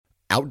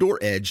Outdoor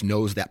Edge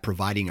knows that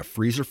providing a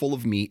freezer full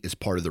of meat is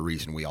part of the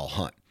reason we all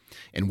hunt.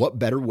 And what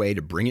better way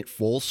to bring it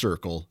full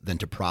circle than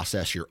to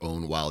process your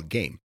own wild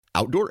game?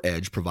 Outdoor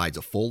Edge provides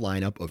a full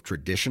lineup of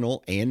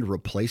traditional and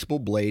replaceable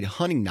blade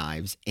hunting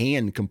knives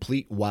and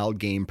complete wild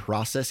game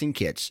processing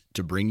kits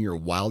to bring your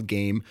wild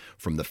game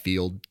from the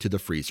field to the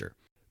freezer.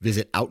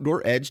 Visit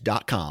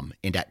OutdoorEdge.com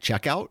and at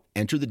checkout,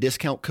 enter the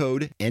discount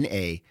code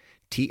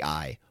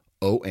NATION30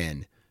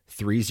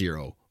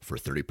 for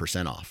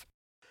 30% off.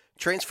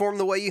 Transform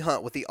the way you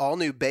hunt with the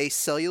all-new Base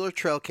cellular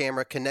trail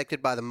camera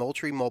connected by the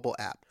Moultrie mobile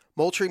app.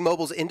 Moultrie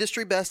Mobile's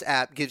industry-best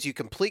app gives you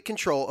complete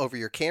control over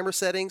your camera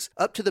settings,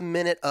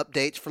 up-to-the-minute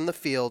updates from the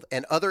field,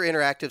 and other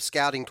interactive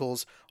scouting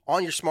tools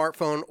on your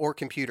smartphone or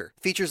computer.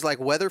 Features like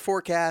weather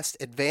forecast,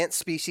 advanced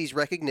species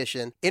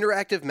recognition,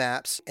 interactive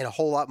maps, and a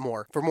whole lot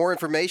more. For more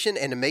information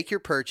and to make your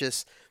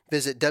purchase,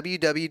 visit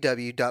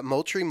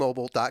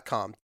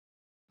www.moultriemobile.com.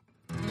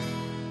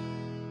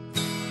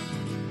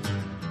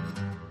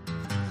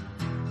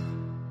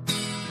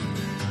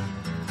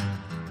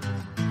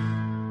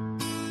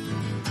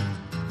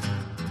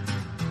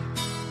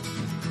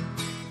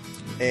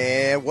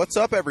 And what's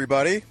up,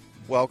 everybody?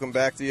 Welcome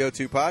back to the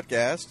O2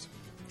 Podcast.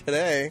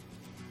 Today,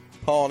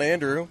 Paul and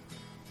Andrew,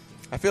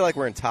 I feel like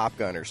we're in Top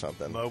Gun or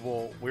something.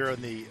 We're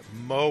in the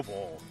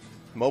mobile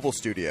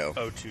studio.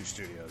 O2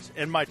 studios.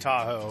 In my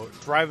Tahoe,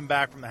 driving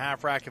back from the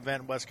Half Rack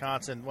event in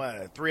Wisconsin,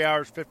 3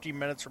 hours, 15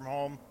 minutes from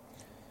home.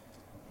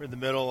 We're in the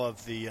middle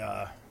of the,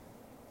 I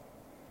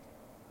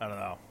don't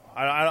know.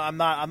 I'm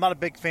not a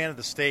big fan of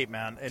the state,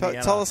 man.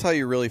 Tell us how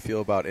you really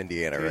feel about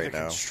Indiana right the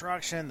now. The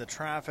construction, the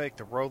traffic,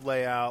 the road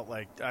layout,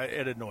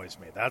 it annoys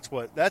me. That's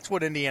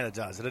what Indiana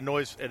does. It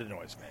annoys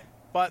me.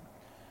 But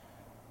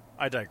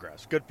I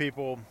digress. Good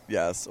people.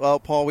 Yes. Well,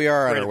 Paul, we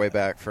are on our way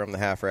back from the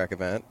Half Rack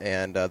event,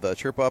 and the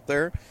trip up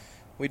there,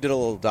 we did a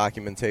little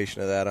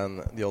documentation of that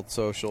on the old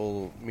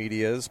social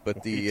medias.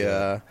 But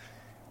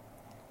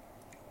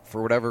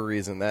for whatever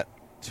reason, that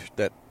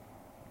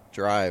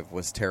drive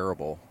was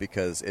terrible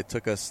because it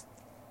took us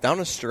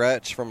down a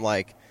stretch from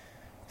like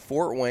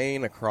Fort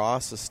Wayne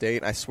across the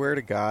state. I swear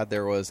to God,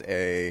 there was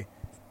a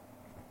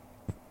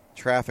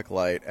traffic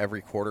light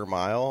every quarter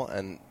mile,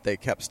 and they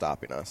kept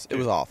stopping us. It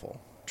was awful.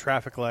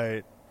 Traffic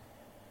light,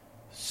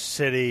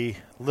 city,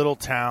 little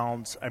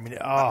towns. I mean,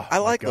 I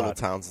like little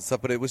towns and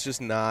stuff, but it was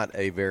just not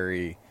a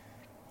very.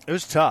 It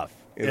was tough.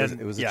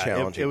 It was a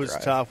challenging. It was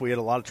drive. tough. We had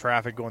a lot of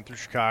traffic going through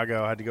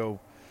Chicago. I had to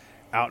go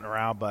out and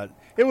around, but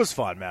it was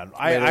fun, man.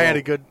 I had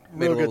a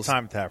real good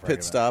time at that.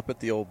 Pit stop at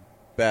the old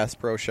Bass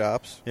Pro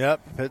Shops.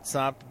 Yep, pit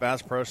stop at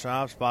Bass Pro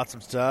Shops. Bought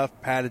some stuff.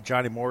 Patted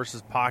Johnny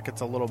Morris's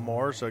pockets a little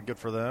more, so good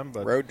for them.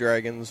 But Road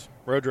Dragons,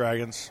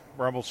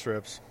 rumble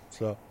strips.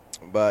 So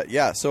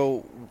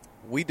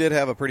we did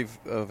have a pretty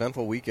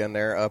eventful weekend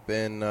there up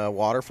in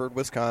Waterford,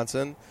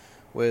 Wisconsin,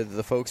 with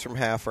the folks from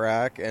Half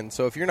Rack. And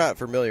so if you're not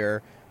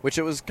familiar, which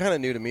it was kind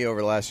of new to me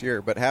over the last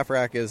year, but Half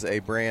Rack is a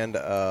brand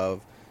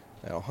of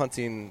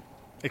hunting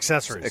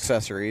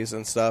accessories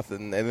and stuff,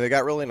 and they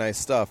got really nice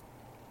stuff.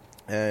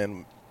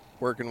 And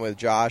working with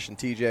Josh and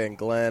TJ and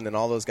Glenn and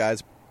all those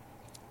guys,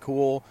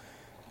 cool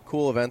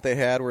event they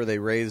had where they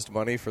raised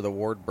money for the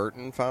Ward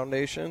Burton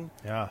Foundation.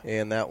 Yeah,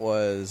 and that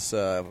was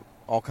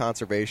all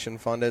conservation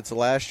funded. So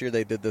last year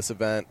they did this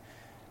event.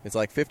 It's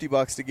like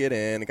 $50 to get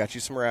in. It got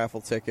you some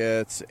raffle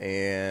tickets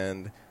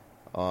and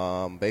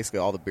basically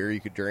all the beer you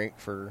could drink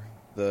for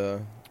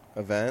the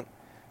event.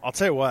 I'll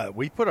tell you what,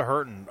 we put a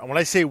hurting. When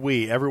I say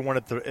we, everyone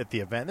at the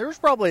event, there was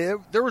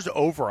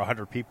over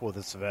 100 people at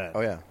this event.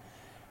 Oh yeah,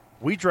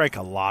 we drank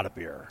a lot of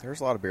beer.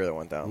 There's a lot of beer that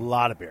went down. A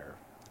lot of beer.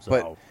 So.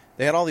 But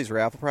they had all these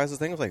raffle prizes. I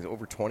think it was like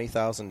over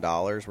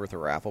 $20,000 worth of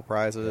raffle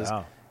prizes.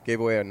 Yeah. Gave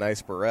away a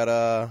nice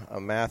Beretta,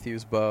 a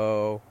Matthews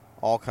bow,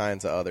 all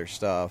kinds of other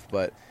stuff.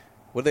 But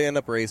what did they end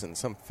up raising?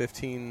 Some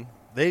 15.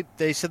 They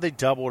said they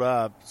doubled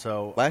up.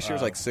 So last year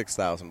was like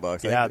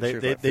 $6,000. Yeah, they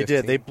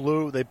did. They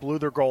blew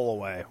their goal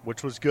away,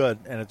 which was good,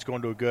 and it's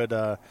going to a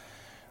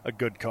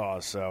good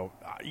cause. So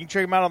you can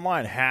check them out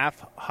online,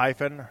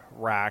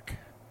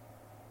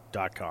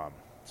 half-rack.com.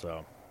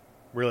 So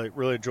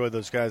really enjoyed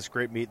those guys.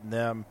 Great meeting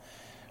them.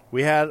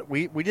 We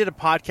did a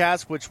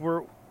podcast, which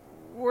we're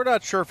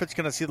not sure if it's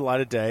going to see the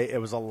light of day. It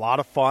was a lot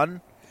of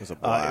fun. It was a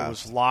blast. It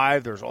was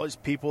live. There's all these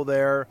people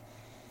there.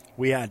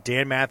 We had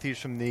Dan Matthews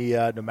from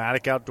the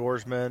Nomadic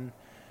Outdoorsman.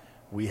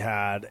 We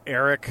had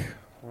Eric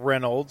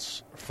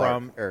Reynolds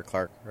from Eric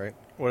Clark, right?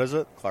 What is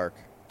it? Clark.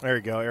 There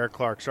you go, Eric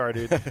Clark. Sorry,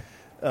 dude.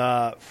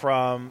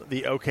 From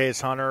the OK's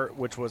Hunter,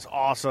 which was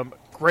awesome.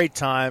 Great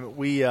time.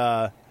 We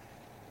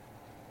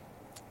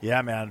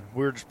man,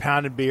 we were just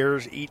pounding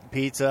beers, eating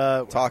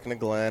pizza, talking to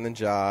Glenn and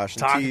Josh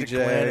and talking TJ. to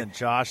Glenn and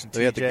Josh and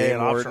TJ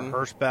and Officer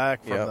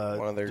Hirschbeck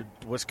from the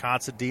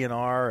Wisconsin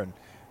DNR, and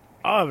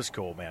it was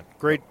cool, man.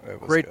 Great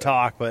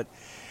talk, but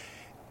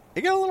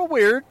it got a little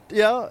weird.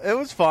 Yeah, it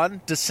was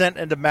fun. Descent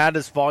into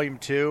Madness Volume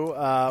 2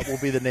 will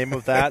be the name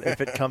of that if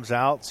it comes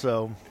out.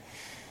 So,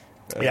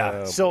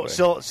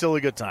 still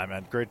a good time,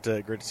 man. Great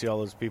to see all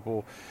those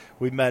people.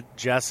 We met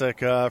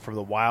Jessica from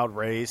the Wild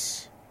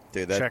Race.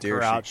 Dude, that check deer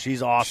her out.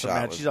 She's awesome,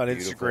 man. She's on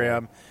beautiful.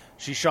 Instagram.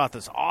 She shot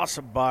this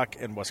awesome buck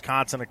in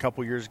Wisconsin a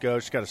couple years ago.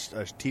 She's got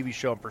a TV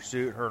show in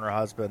pursuit, her and her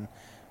husband.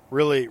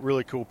 Really,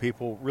 really cool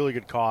people. Really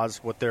good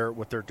cause, what they're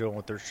doing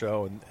with their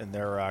show and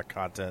their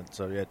content.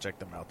 So, yeah, check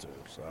them out, too.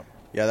 So.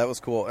 Yeah, that was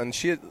cool. And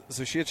she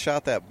had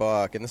shot that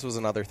buck, and this was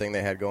another thing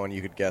they had going.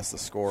 You could guess the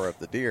score of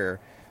the deer.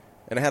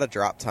 And it had a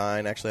drop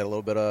tine. Actually had a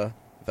little bit of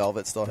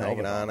velvet still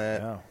hanging on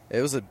it. Yeah.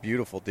 It was a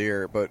beautiful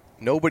deer, but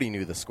nobody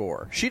knew the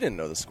score. She didn't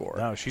know the score.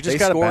 No, she just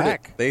got it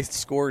back. They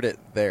scored it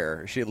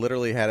there. She had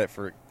literally had it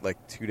for like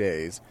 2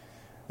 days.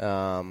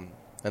 And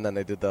then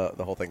they did the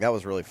whole thing. That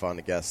was really fun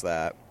to guess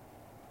that.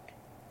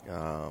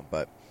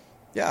 But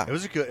yeah. It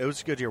was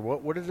a good year.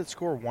 What did it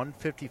score?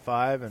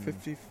 155 and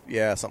 50,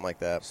 yeah, something like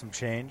that. Some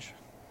change.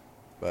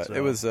 But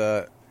it was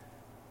a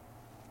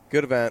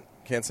good event.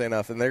 Can't say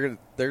enough. And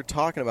they're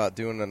talking about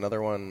doing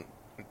another one,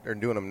 or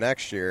doing them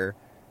next year,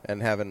 and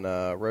having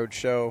a road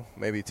show.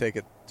 Maybe take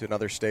it to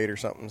another state or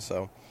something.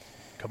 So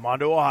come on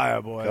to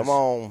Ohio, boys. Come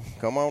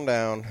on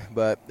down.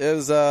 But it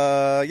was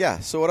yeah.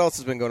 So what else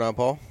has been going on,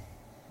 Paul?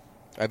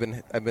 I've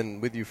been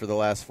with you for the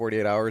last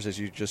 48 hours as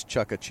you just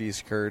chuck a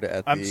cheese curd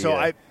at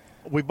the.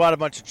 We bought a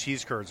bunch of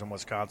cheese curds in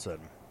Wisconsin,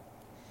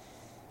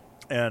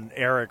 and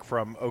Eric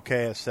from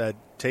Okaya said,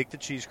 take the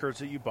cheese curds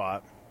that you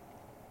bought,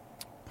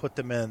 put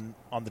them in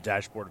on the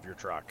dashboard of your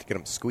truck. Get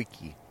them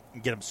squeaky.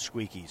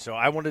 So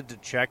I wanted to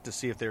check to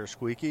see if they were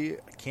squeaky.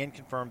 I can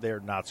confirm they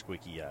are not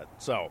squeaky yet.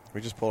 So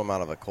we just pulled them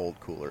out of a cold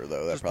cooler,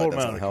 though. That probably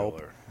doesn't help.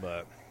 Cooler,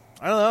 but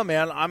I don't know,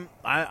 man.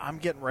 I'm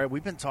getting ready.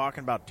 We've been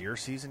talking about deer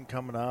season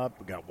coming up.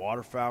 We got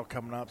waterfowl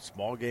coming up,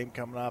 small game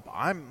coming up.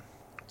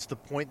 It's the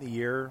point in the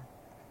year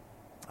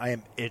I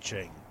am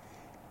itching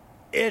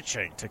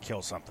to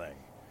kill something.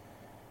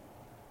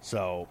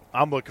 So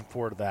I'm looking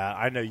forward to that.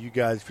 I know you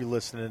guys, if you're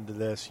listening to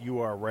this,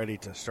 you are ready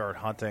to start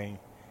hunting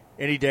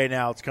any day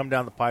now. It's come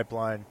down the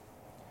pipeline.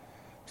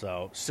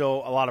 So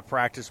still a lot of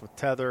practice with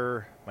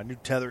tether, my new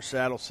tether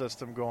saddle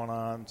system going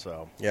on.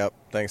 So yep,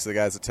 thanks to the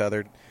guys at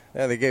Tethered.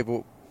 Yeah,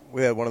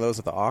 we had one of those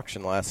at the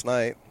auction last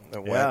night.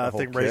 I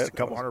think raised a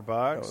couple $100.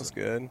 That was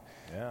good.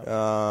 Yeah, that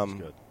was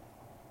good.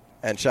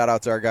 And shout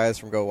out to our guys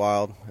from Go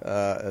Wild,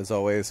 as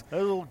always. A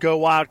little Go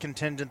Wild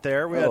contingent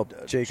there. We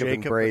had Jacob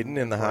and Braden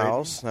in the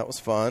house. That was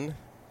fun.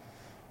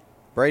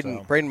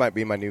 Braden might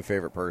be my new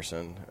favorite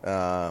person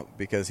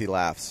because he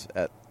laughs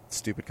at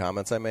stupid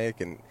comments I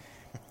make. And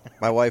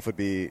my wife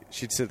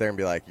she'd sit there and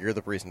be like, you're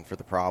the reason for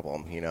the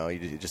problem. You know,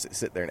 you just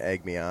sit there and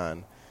egg me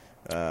on.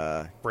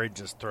 Braden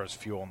just throws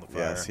fuel on the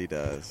fire. Yes, he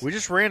does. We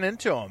just ran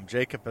into him,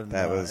 Jacob and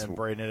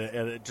Braden,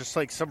 at just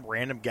like some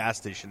random gas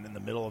station in the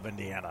middle of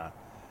Indiana.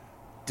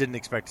 Didn't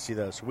expect to see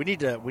those. So we need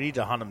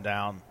to hunt them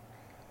down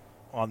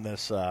on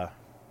this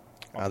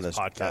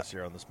podcast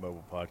here, on this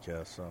mobile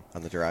podcast. So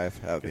on the drive,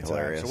 that would be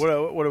hilarious.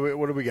 So what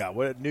do we got?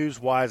 What news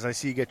wise? I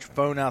see you get your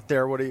phone out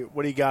there. What do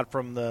you got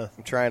from I'm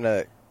trying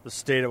to the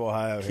state of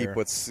Ohio.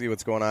 See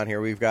what's going on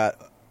here. We've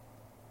got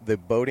the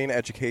Boating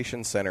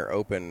Education Center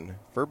open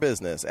for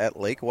business at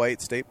Lake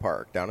White State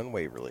Park down in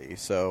Waverly.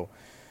 So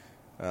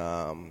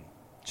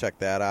check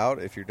that out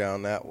if you're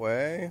down that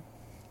way.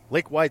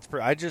 Lake White's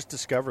I just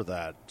discovered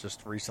that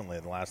just recently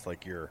in the last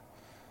year.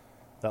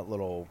 That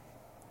little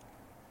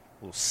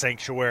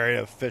sanctuary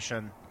of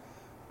fishing.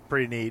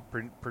 Pretty neat.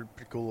 Pretty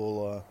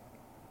cool.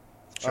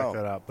 Check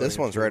that out. This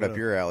one's right up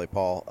your alley,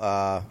 Paul.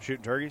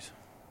 Shooting turkeys?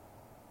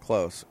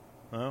 Close.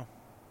 Oh.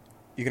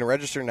 You can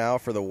register now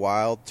for the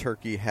Wild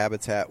Turkey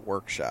Habitat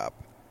Workshop.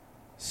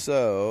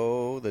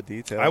 So the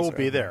details. I will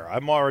be there.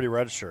 I'm already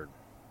registered.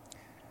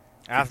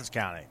 Athens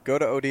County. Go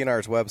to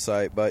ODNR's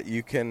website, but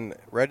you can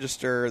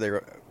register. They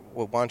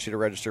will want you to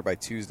register by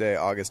Tuesday,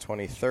 August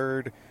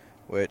 23rd,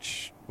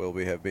 which will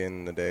have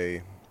been the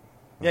day.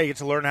 Yeah, you get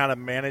to learn how to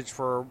manage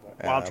for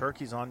wild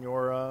turkeys on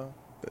your.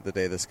 The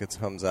day this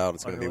comes out,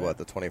 it's going to be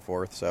the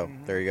 24th. So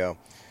There you go.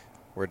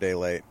 We're a day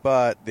late,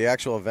 but the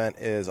actual event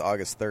is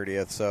August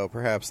 30th. So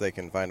perhaps they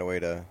can find a way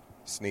to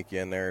sneak you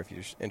in there if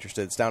you're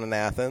interested. It's down in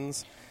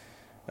Athens,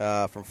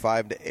 from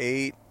 5 to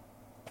 8.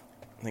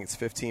 I think it's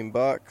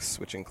 $15,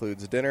 which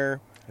includes dinner.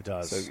 It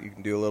does. So you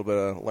can do a little bit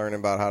of learning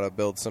about how to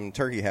build some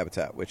turkey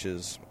habitat, which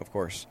is, of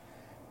course,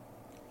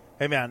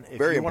 hey, man, if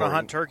you want to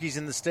hunt turkeys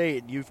in the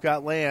state and you've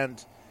got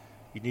land,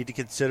 you need to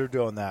consider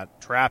doing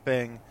that.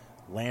 Trapping,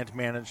 land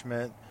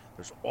management.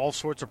 There's all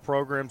sorts of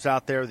programs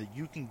out there that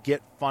you can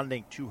get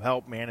funding to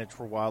help manage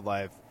for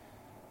wildlife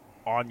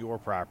on your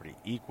property.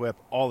 EQIP,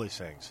 all these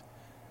things.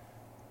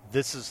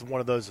 This is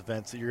one of those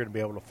events that you're going to be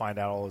able to find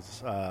out all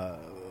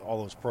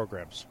those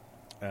programs.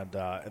 And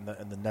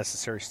the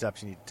necessary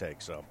steps you need to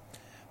take. So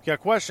if you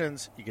got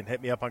questions, you can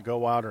hit me up on Go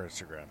Wild or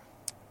Instagram.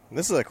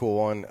 This is a cool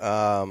one.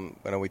 I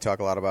know we talk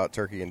a lot about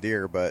turkey and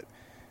deer, but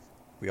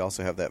we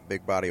also have that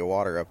big body of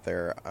water up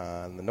there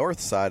on the north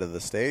side of the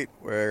state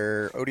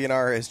where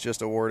ODNR has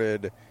just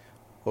awarded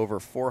over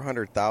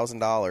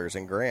 $400,000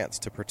 in grants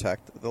to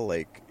protect the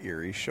Lake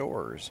Erie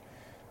shores.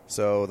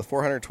 So the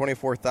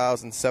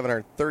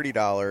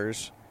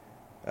 $424,730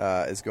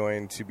 is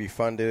going to be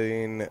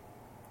funding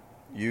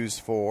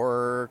used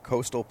for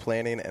coastal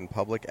planning and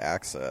public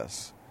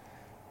access.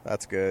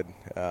 that's good.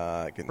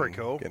 Pretty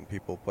cool. Getting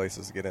people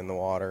places to get in the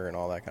water and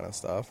all that kind of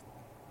stuff.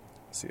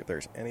 See if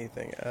there's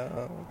anything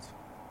else.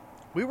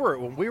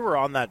 When we were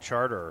on that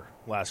charter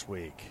last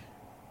week,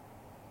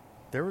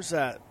 there was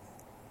that.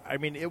 I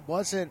mean, it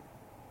wasn't.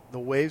 The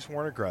waves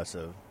weren't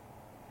aggressive,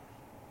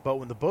 but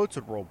when the boats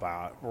would roll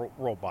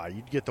by,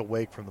 you'd get the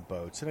wake from the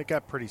boats, and it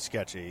got pretty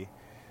sketchy.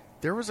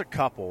 There was a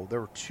couple. There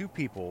were two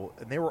people,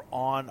 and they were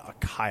on a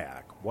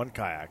kayak, one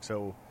kayak.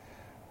 So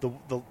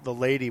the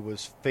lady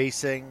was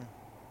facing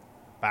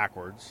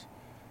backwards,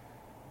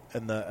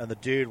 and the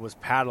dude was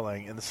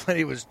paddling, and this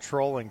lady was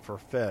trolling for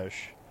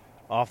fish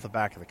off the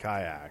back of the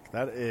kayak.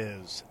 That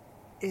is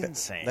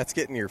insane. That's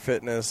getting your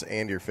fitness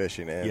and your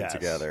fishing in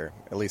together,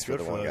 at least for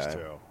the one guy.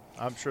 Two.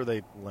 I'm sure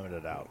they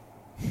limited out.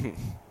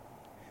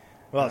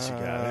 What else you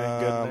got? Anything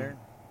good in there?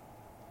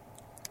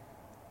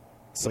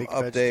 Some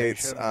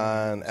updates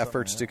on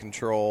efforts to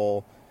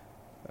control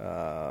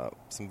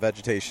some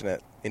vegetation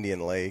at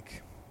Indian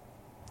Lake.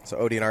 So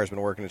ODNR has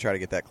been working to try to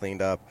get that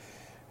cleaned up,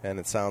 and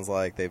it sounds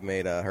like they've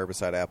made a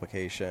herbicide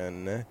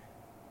application,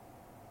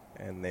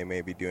 and they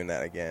may be doing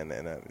that again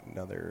in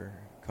another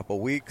couple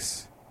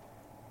weeks,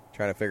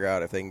 trying to figure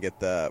out if they can get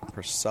the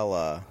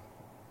Priscilla,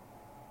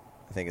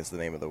 I think it's the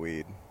name of the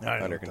weed,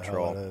 under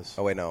control.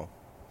 Oh, wait, no.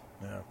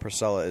 Yeah.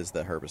 Priscilla is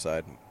the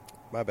herbicide.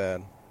 My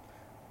bad.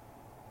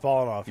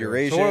 Falling off.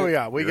 Eurasian, so what do we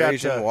got?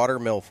 Eurasian water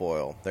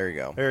milfoil. There you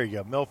go. There you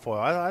go. Milfoil.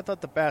 I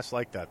thought the bass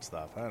liked that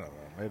stuff. I don't know.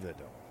 Maybe they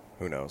don't.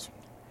 Who knows?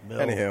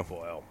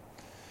 Milfoil.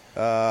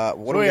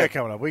 What do we got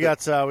coming up? We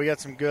got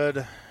some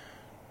good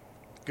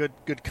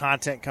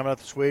content coming up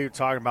this week. We're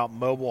talking about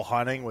mobile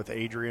hunting with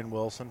Adrian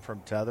Wilson from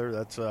Tether.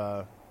 This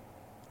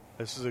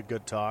is a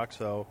good talk.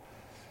 So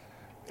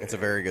it's a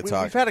very good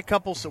talk. We've had a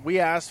couple. So we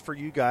asked for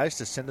you guys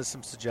to send us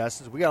some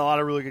suggestions. We got a lot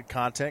of really good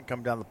content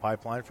coming down the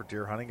pipeline for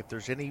deer hunting. If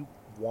there's any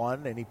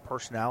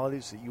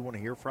personalities that you want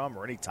to hear from,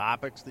 or any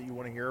topics that you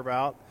want to hear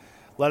about,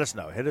 let us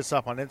know. Hit us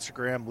up on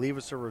Instagram. Leave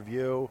us a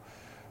review.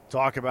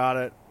 Talk about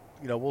it.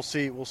 We'll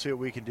see what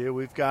we can do.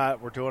 We're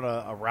doing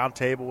a round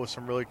table with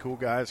some really cool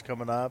guys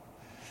coming up.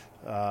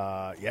 We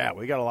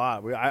got a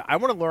lot. I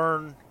want to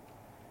learn,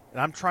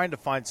 and I'm trying to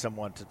find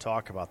someone to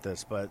talk about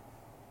this, but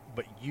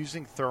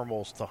using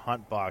thermals to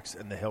hunt bucks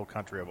in the hill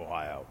country of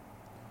Ohio,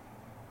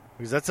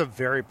 because that's a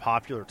very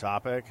popular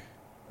topic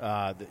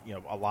that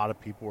a lot of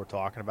people are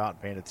talking about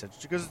and paying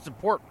attention to, because it's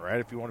important, right?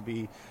 If you want to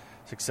be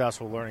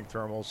successful learning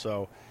thermals.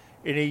 So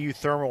any of you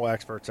thermal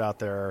experts out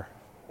there,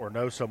 or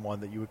know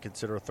someone that you would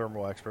consider a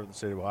thermal expert in the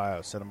state of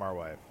Ohio, send them our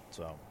way.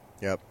 So,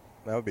 yep,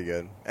 that would be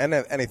good. And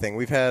anything,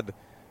 we had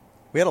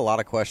a lot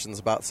of questions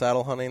about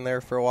saddle hunting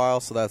there for a while,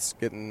 so that's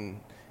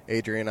getting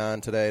Adrian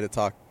on today to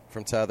talk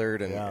from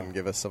Tethered and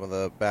give us some of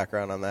the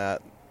background on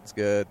that. It's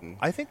good. And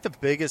I think the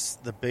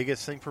biggest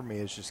thing for me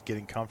is just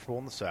getting comfortable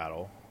in the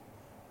saddle,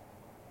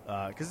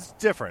 because it's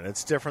different.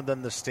 It's different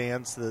than the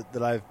stance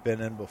that I've been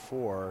in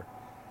before.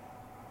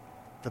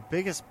 The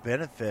biggest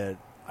benefit,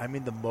 I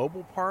mean, the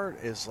mobile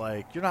part is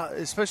like, you're not,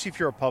 especially if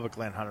you're a public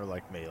land hunter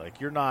like me,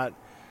 like you're not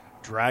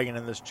dragging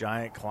in this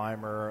giant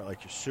climber,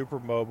 like you're super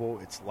mobile.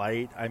 It's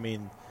light. I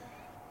mean,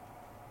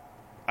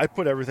 I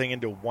put everything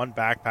into one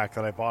backpack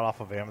that I bought off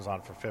of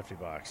Amazon for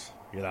 $50,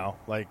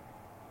 like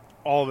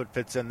all of it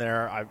fits in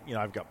there.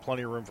 I've got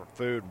plenty of room for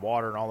food,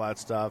 water, and all that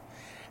stuff,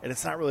 and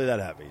it's not really that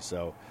heavy.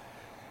 So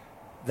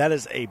that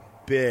is a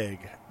big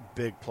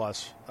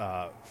plus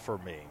for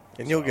me.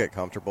 And you'll get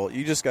comfortable.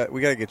 We got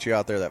to get you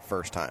out there that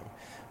first time.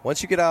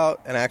 Once you get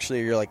out and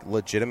actually you're like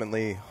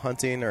legitimately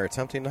hunting or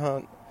attempting to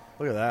hunt.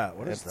 Look at that.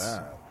 What is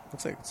that?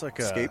 It's like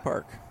a skate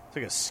park. It's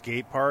like a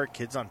skate park.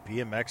 Kids on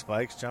BMX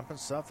bikes jumping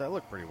stuff. That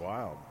looked pretty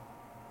wild.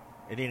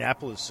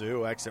 Indianapolis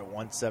Zoo, exit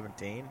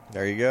 117.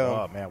 There you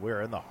go. Oh, man,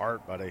 we're in the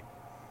heart, buddy.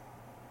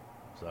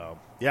 So,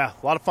 yeah,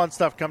 a lot of fun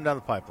stuff coming down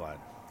the pipeline.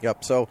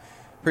 Yep. So,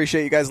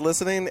 appreciate you guys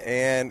listening.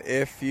 And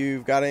if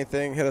you've got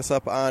anything, hit us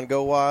up on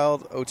Go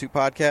Wild, O2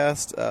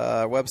 Podcast.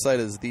 Our website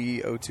is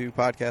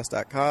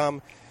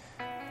the02podcast.com.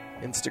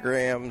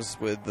 Instagrams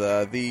with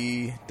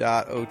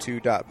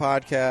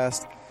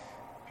the.o2.podcast.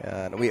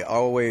 And we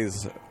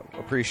always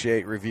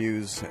appreciate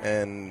reviews,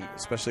 and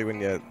especially when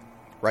you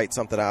write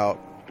something out,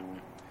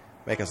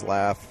 make us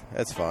laugh.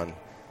 It's fun.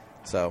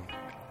 So,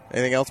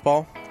 anything else,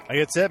 Paul? I think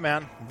that's it,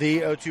 man.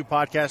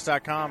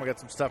 The02podcast.com. I got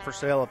some stuff for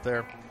sale up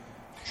there.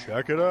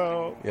 Check it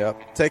out.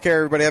 Yep. Take care,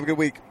 everybody. Have a good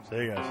week. See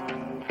you guys.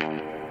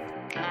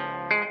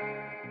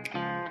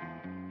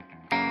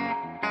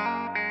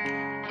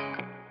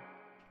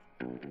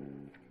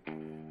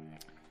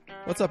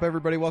 What's up,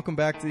 everybody? Welcome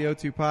back to the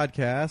O2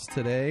 Podcast.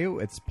 Today,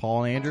 it's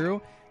Paul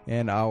Andrew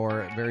and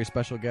our very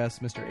special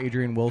guest, Mr.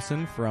 Adrian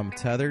Wilson from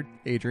Tethered.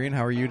 Adrian,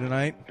 how are you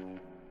tonight?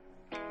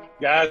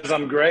 Guys,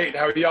 I'm great.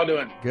 How are y'all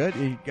doing? Good.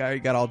 You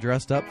got all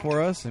dressed up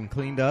for us and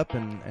cleaned up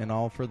and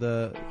all for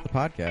the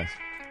podcast.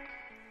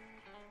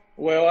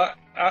 Well,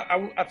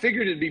 I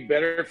figured it'd be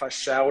better if I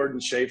showered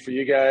and shaved for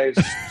you guys.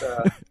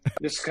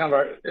 This is kind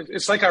of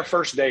it's like our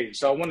first date,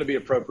 so I wanted to be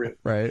appropriate.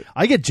 Right.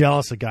 I get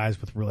jealous of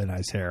guys with really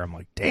nice hair. I'm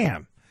like,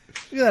 damn.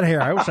 Look at that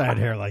hair. I wish I had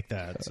hair like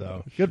that.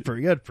 So good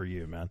for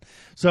you, man.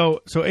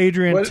 So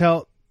Adrian,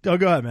 go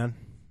ahead, man.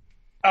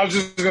 I was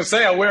just gonna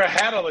say I wear a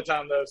hat all the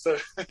time though. So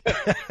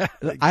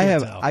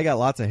I got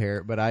lots of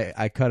hair, but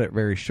I cut it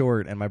very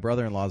short, and my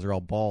brother-in-laws are all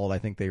bald. I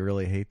think they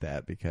really hate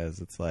that because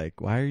it's like,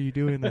 why are you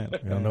doing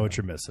that? You don't know what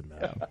you're missing,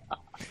 man.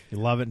 You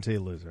love it until you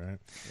lose it, right?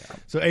 Yeah.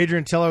 So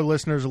Adrian, tell our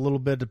listeners a little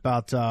bit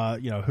about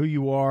who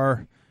you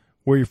are,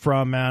 where you're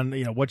from, man.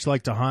 What you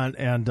like to hunt,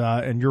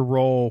 and your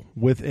role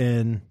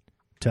within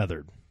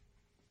Tethered.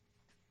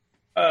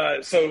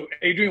 So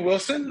Adrian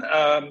Wilson.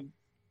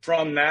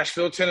 From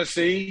Nashville,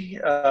 Tennessee,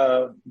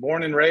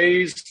 born and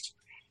raised,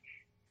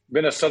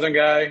 been a Southern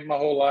guy my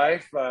whole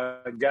life.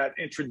 Got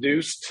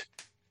introduced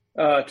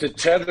to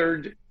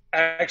Tethered.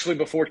 Actually,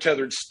 before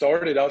Tethered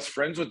started, I was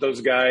friends with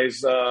those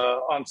guys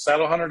on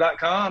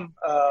saddlehunter.com.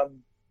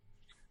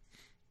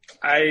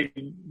 I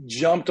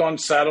jumped on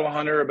Saddle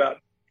Hunter about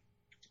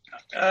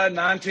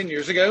 9-10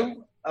 years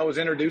ago. I was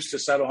introduced to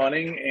saddle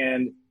hunting,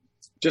 and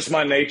just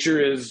my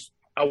nature is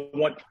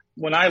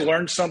when I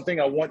learn something,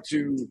 I want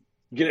to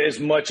get as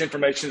much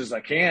information as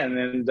I can.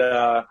 And,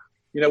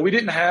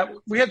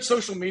 we had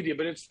social media,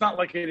 but it's not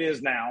like it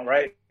is now,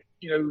 right?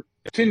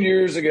 10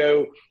 years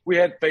ago, we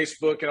had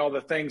Facebook and all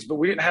the things, but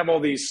we didn't have all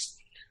these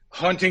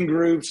hunting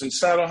groups and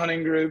saddle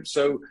hunting groups.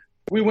 So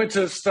we went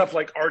to stuff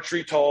like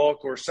Archery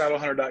Talk or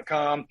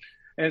saddlehunter.com.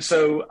 And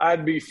so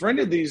I'd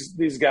befriended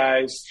these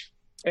guys.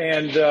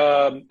 And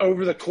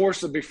over the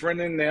course of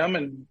befriending them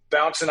and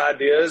bouncing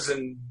ideas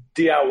and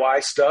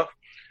DIY stuff,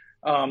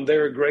 they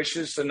were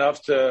gracious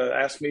enough to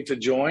ask me to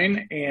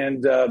join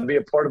and be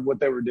a part of what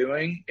they were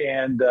doing.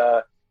 And,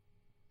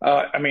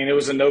 it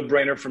was a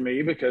no-brainer for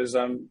me because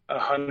I'm a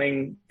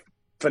hunting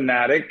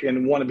fanatic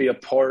and want to be a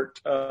part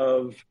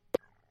of,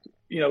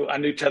 I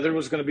knew Tethered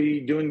was going to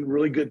be doing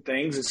really good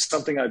things. It's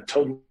something I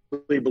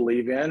totally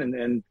believe in.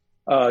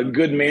 And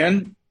good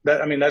men,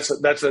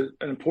 that's an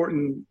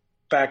important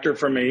factor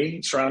for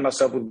me, surrounding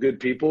myself with good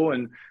people,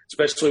 and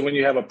especially when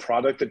you have a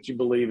product that you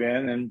believe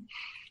in. And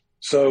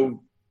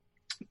so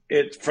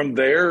from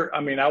there,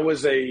 I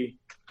was a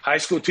high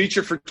school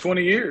teacher for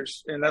 20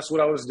 years, and that's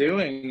what I was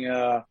doing.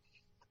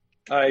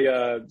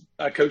 I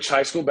coached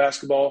high school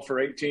basketball for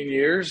 18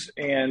 years,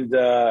 and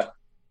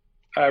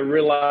I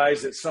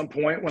realized at some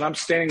point when I'm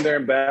standing there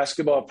in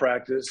basketball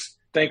practice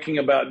thinking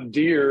about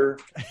deer,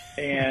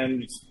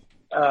 and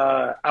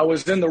I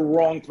was in the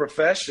wrong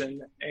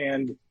profession,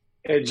 and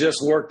it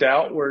just worked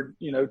out where,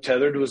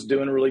 Tethered was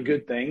doing really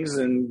good things,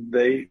 and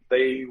they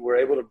were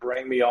able to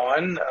bring me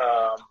on.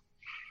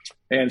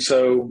 And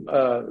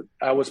so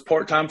I was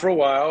part-time for a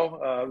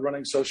while,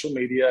 running social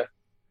media,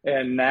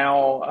 and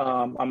now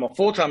I'm a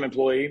full-time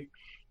employee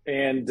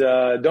and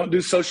don't do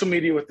social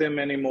media with them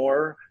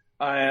anymore.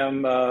 I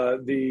am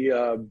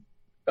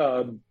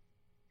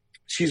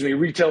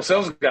retail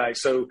sales guy.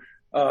 So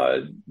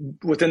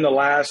within the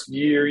last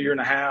year and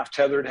a half,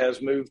 Tethered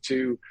has moved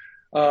to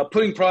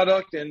putting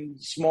product in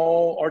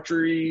small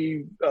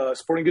archery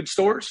sporting goods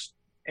stores.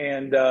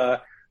 And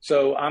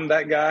so I'm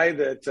that guy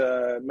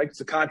that makes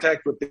the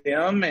contact with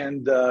them,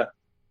 and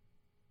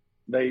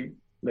they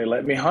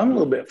let me hunt a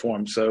little bit for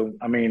them. So,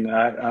 I'm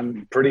a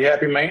pretty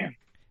happy man.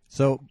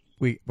 So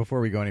before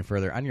we go any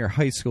further, on your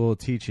high school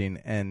teaching,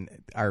 and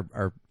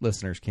our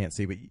listeners can't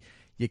see, but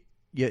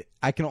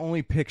I can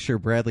only picture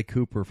Bradley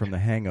Cooper from The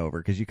Hangover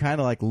because you kind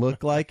of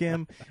look like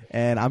him,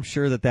 and I'm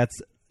sure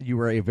you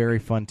were a very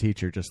fun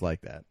teacher just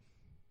like that.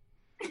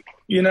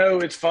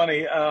 It's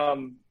funny.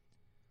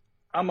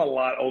 I'm a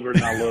lot older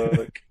than I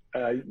look.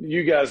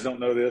 You guys don't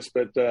know this,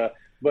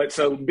 but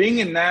so being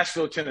in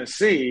Nashville,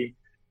 Tennessee,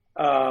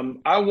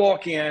 I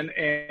walk in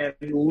and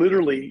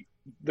literally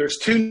there's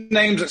two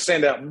names that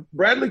stand out.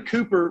 Bradley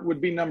Cooper would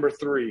be number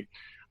 3.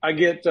 I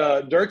get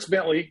Dierks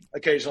Bentley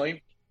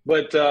occasionally,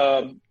 but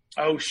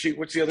what's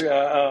the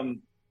other?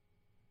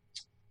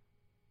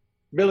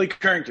 Billy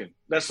Currington.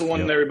 That's the one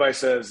that everybody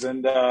says.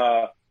 And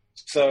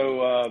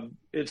so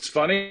it's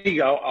funny.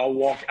 I'll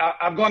walk.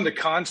 I've gone to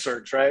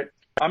concerts, right?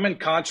 I'm in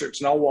concerts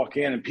and I'll walk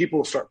in and people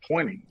will start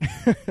pointing.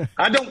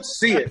 I don't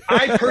see it.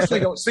 I personally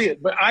don't see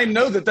it, but I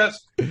know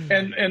that's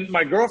and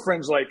my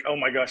girlfriend's like, oh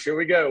my gosh, here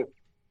we go.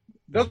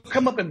 They'll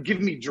come up and give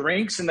me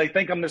drinks and they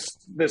think I'm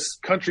this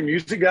country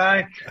music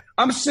guy.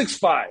 I'm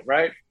 6'5",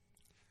 right?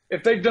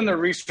 If they've done their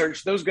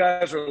research, those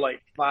guys are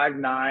like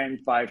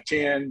 5'9",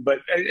 5'10", but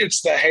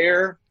it's the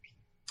hair,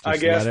 I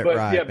guess. But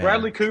ride,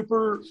 Bradley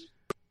Cooper.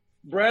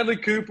 Bradley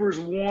Cooper's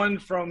one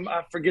from,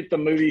 I forget the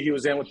movie he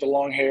was in with the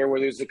long hair where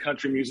there's the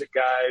country music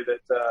guy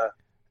that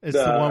it's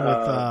the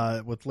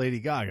one with Lady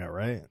Gaga,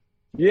 right?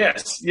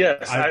 Yes.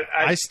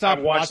 I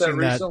stopped watching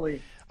that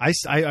recently.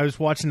 I was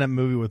watching that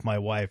movie with my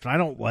wife, and I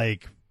don't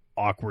like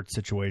awkward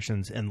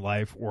situations in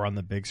life or on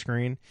the big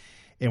screen.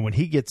 And when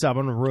he gets up,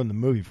 I'm going to ruin the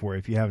movie for you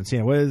if you haven't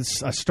seen it. What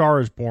is A Star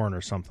is Born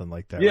or something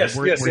like that? Yes,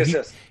 right?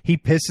 yes. He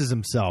pisses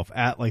himself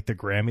at the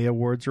Grammy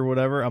Awards or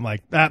whatever. I'm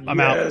like, I'm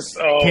out.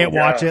 Can't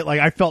watch it.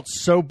 I felt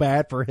so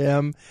bad for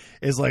him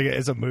as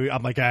a movie.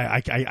 I'm like,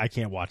 I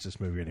can't watch this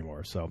movie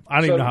anymore. So I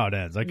don't even know how it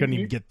ends. I couldn't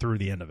even get through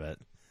the end of it.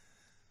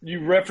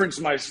 you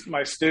referenced my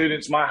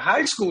students, my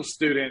high school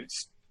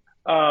students.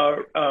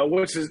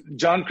 What's his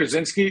John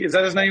Krasinski? Is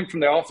that his name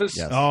from The Office?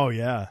 Yes. Oh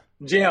yeah,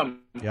 Jim.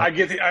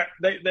 Yep.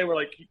 They were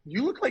like,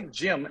 you look like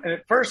Jim, and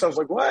at first I was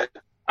like, what?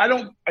 I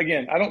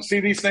don't see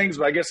these things,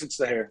 but I guess it's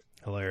the hair.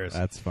 Hilarious.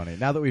 That's funny.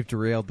 Now that we've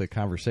derailed the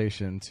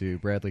conversation to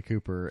Bradley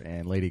Cooper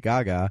and Lady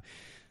Gaga,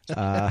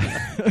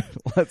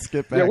 let's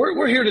get back. Yeah,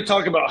 we're here to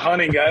talk about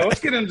hunting, guys. Let's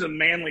get into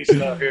manly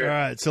stuff here. All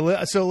right, so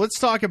let's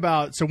talk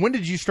about. So when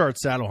did you start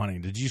saddle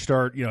hunting? Did you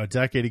start a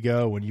decade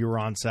ago when you were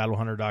on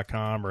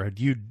SaddleHunter.com, or had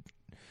you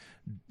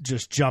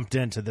just jumped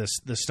into this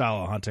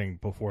style of hunting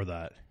before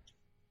that?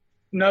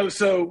 No,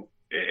 so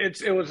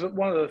it was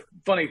one of the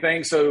funny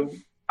things. So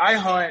I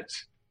hunt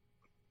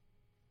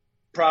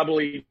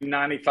probably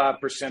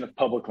 95% of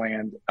public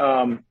land.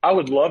 I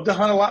would love to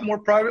hunt a lot more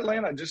private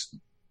land. I just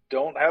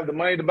don't have the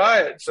money to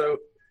buy it. So,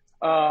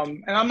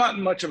 and I'm not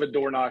much of a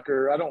door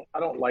knocker. I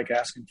don't like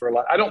asking for a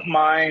lot. I don't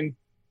mind.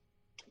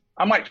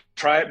 I might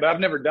try it, but I've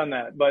never done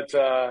that. But,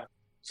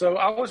 so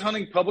I was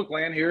hunting public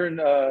land here in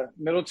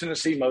Middle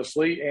Tennessee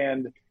mostly.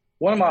 And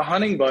one of my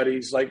hunting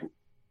buddies, like,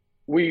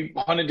 we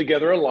hunted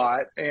together a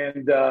lot,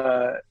 and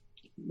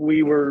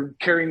we were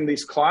carrying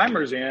these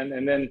climbers in,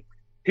 and then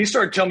he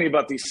started telling me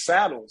about these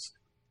saddles.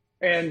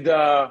 And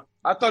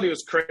I thought he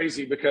was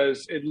crazy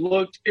because it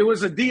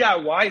was a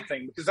DIY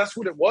thing, because that's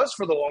what it was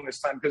for the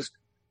longest time, because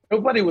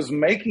nobody was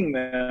making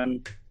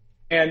them.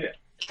 And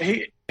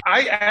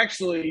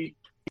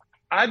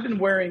I've been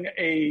wearing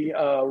a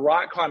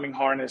rock climbing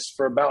harness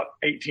for about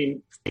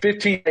 15,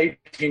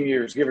 18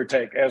 years, give or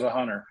take, as a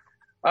hunter.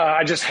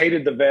 I just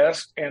hated the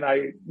vest, and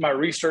my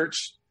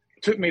research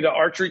took me to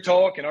Archery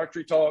Talk, and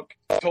Archery Talk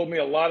told me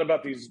a lot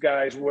about these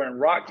guys wearing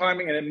rock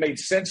climbing, and it made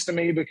sense to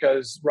me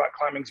because rock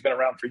climbing's been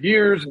around for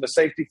years and the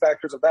safety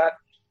factors of that.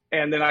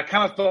 And then I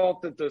kind of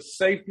thought that the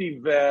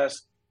safety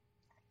vest,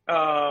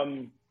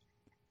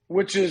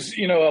 which is,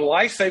 a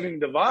life-saving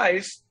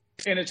device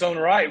in its own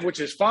right, which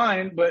is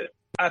fine, but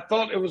I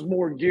thought it was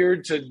more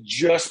geared to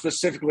just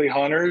specifically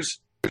hunters.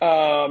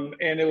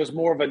 And it was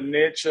more of a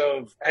niche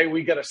of, hey,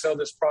 we got to sell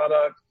this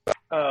product.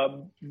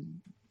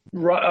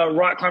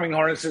 Rock climbing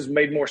harnesses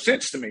made more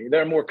sense to me.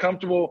 They're more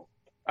comfortable.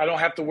 I don't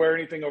have to wear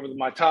anything over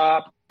my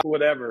top,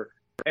 whatever.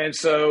 And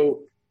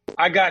so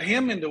I got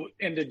him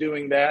into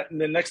doing that. And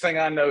the next thing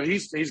I know,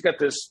 he's got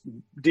this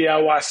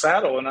DIY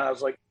saddle. And I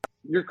was like,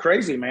 you're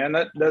crazy, man.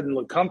 That doesn't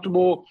look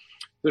comfortable.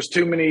 There's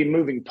too many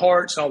moving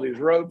parts and all these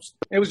ropes.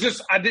 It was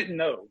just, I didn't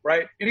know,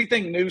 right?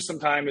 Anything new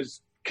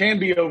sometimes can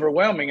be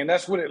overwhelming. And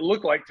that's what it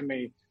looked like to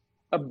me.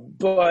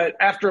 But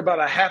after about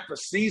a half a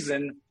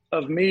season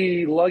of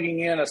me lugging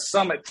in a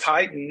Summit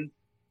Titan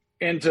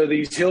into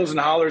these hills and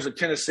hollers of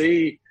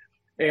Tennessee,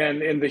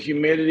 and in the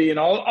humidity and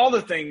all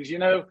the things,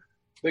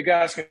 the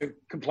guys can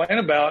complain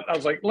about, I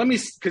was like, let me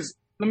sit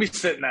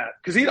in that.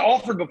 Because he'd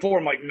offered before.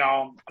 I'm like,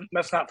 no,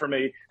 that's not for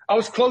me. I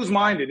was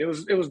closed-minded. It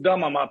was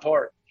dumb on my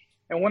part.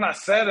 And when I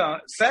sat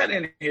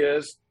in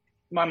his,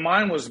 my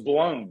mind was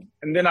blown.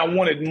 And then I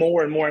wanted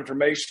more and more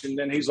information.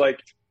 Then he's like,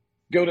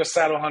 go to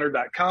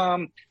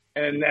SaddleHunter.com.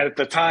 And at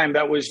the time,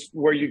 that was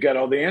where you got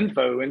all the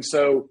info. And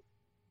so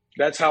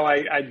that's how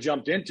I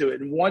jumped into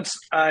it. And once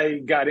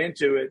I got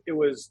into it, it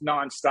was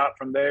nonstop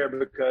from there,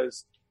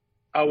 because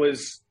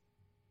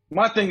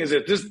my thing is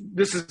that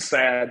this is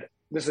sad.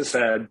 This is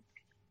sad.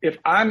 If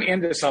I'm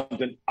into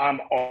something, I'm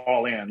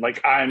all in.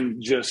 Like,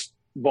 I'm just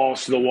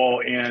balls to the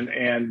wall in,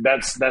 and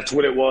that's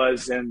what it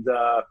was. And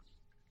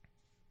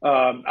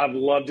I've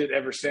loved it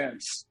ever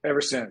since.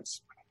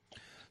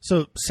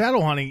 So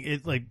saddle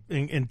hunting,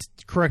 and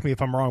correct me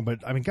if I'm wrong, but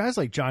I mean, guys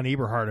like John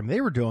Eberhard,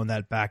 they were doing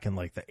that back in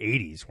like the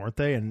 80s, weren't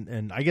they?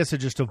 And I guess it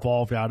just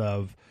evolved out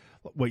of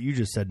what you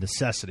just said,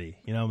 necessity,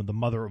 the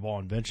mother of all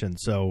invention.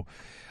 So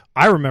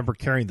I remember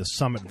carrying the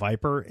Summit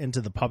Viper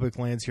into the public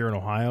lands here in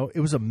Ohio.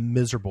 It was a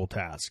miserable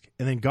task.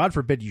 And then God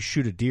forbid you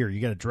shoot a deer, you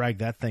got to drag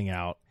that thing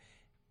out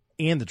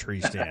and the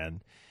tree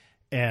stand.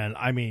 And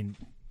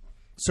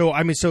so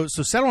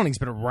saddle hunting's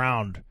been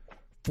around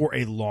for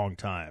a long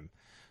time.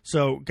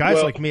 So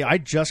guys like me, I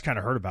just kind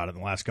of heard about it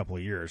in the last couple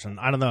of years, and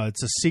I don't know,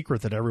 it's a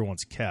secret that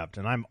everyone's kept,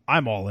 and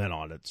I'm all in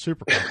on it.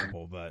 Super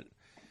comfortable, but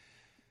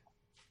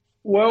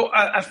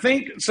I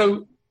think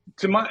so.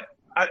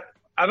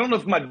 I don't know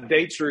if my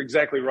dates are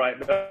exactly right,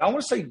 but I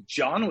want to say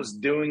John was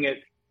doing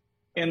it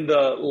in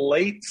the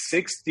late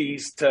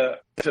 60s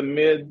to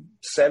mid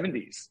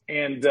 70s,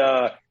 and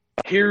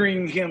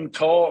hearing him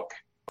talk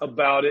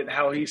about it,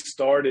 how he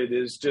started,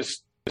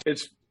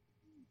 it's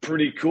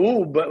pretty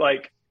cool, but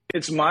like,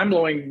 it's mind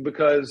blowing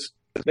because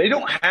they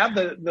don't have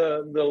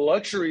the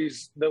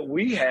luxuries that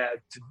we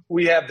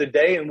have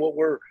today and what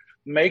we're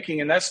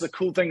making. And that's the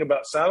cool thing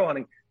about saddle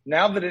hunting.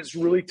 Now that it's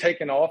really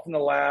taken off in the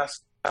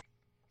last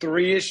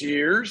 3-ish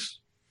years,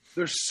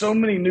 there's so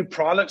many new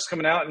products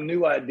coming out and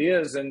new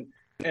ideas. And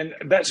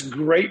that's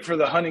great for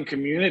the hunting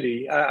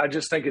community. I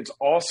just think it's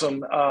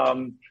awesome.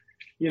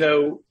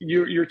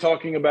 You're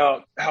talking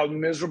about how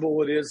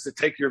miserable it is to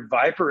take your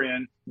Viper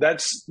in.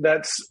 That's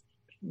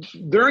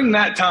during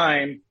that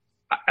time,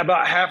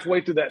 about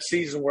halfway through that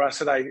season where I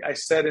said I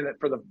sat in it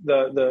for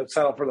the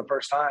saddle for the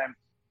first time,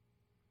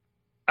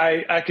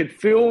 I could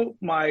feel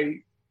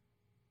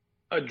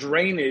a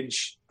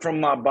drainage from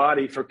my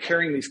body for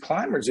carrying these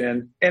climbers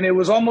in. And it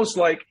was almost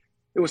like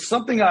it was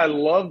something I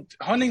loved.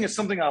 Hunting is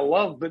something I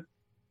love, but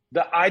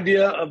the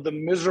idea of the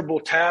miserable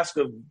task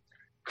of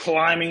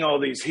climbing all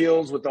these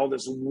hills with all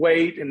this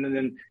weight and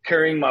then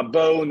carrying my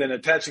bow and then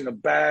attaching a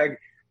bag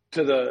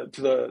to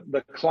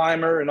the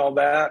climber and all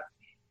that,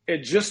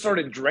 it just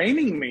started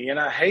draining me. And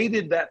I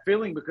hated that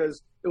feeling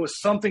because it was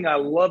something I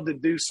loved to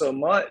do so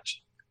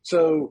much.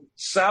 So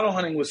saddle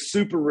hunting was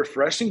super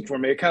refreshing for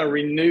me. It kind of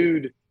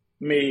renewed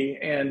me.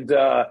 And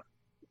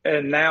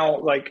now,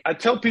 like, I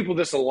tell people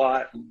this a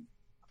lot.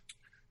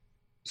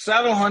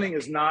 Saddle hunting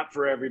is not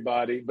for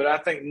everybody, but I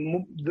think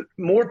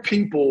more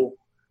people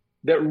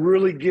that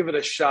really give it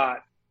a shot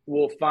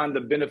will find the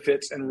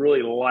benefits and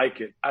really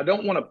like it. I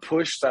don't want to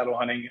push saddle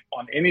hunting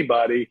on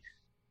anybody.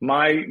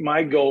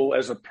 My goal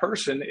as a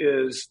person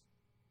is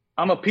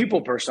I'm a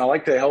people person. I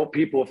like to help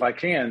people if I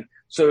can.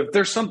 So if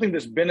there's something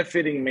that's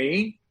benefiting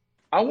me,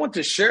 I want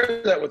to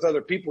share that with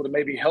other people to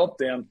maybe help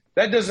them.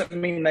 That doesn't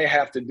mean they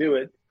have to do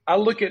it. I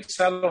look at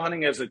saddle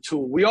hunting as a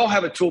tool. We all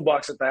have a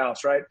toolbox at the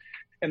house, right?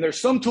 And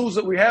there's some tools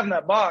that we have in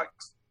that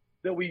box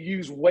that we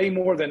use way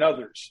more than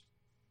others.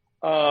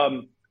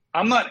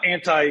 I'm not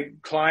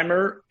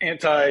anti-climber,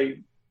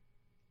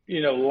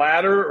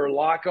 ladder or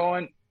lock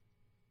on.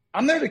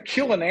 I'm there to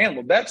kill an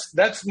animal.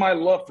 That's my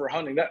love for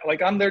hunting.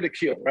 I'm there to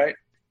kill, right?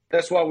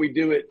 That's why we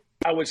do it,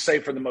 I would say,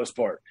 for the most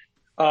part.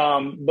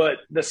 But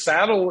the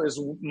saddle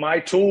is my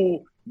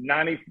tool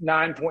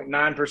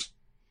 99.9%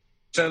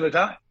 of the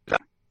time.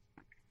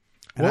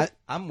 Well,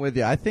 I'm with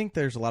you. I think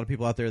there's a lot of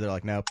people out there that are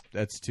like, nope,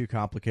 that's too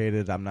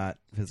complicated. I'm not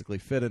physically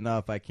fit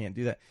enough. I can't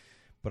do that.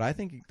 But I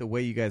think the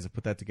way you guys have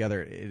put that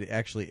together, it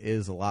actually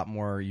is a lot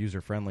more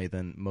user-friendly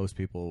than most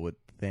people would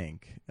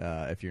think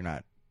if you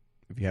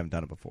haven't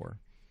done it before.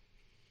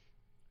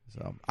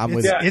 So I'm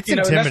with you. It's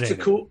intimidating.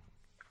 That's cool.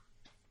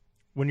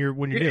 When you're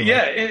doing it.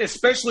 Yeah,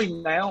 especially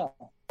now.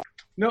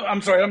 No,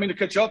 I'm sorry. I don't mean to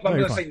cut you off. I'm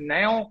going to say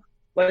now,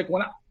 like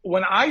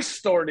when I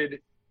started,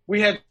 we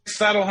had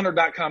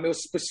saddlehunter.com. It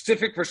was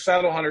specific for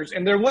saddle hunters,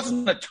 and there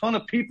wasn't a ton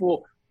of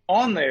people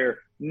on there.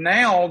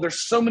 Now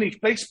there's so many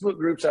Facebook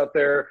groups out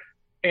there,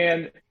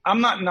 and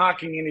I'm not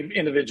knocking any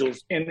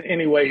individuals in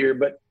any way here,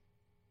 but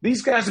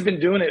these guys have been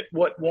doing it,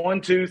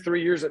 1, 2,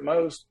 3 years at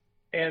most,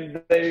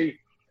 and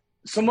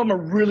some of them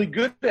are really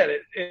good at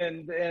it,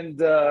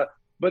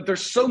 but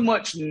there's so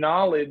much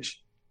knowledge,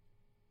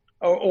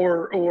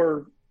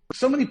 or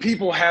so many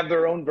people have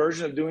their own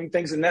version of doing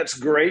things, and that's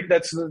great.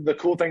 That's the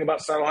cool thing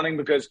about saddle hunting,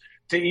 because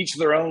to each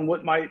their own.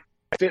 What might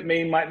fit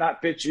me might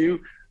not fit you,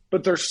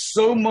 but there's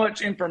so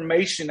much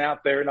information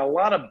out there, and a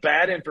lot of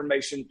bad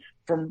information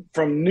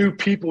from new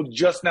people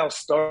just now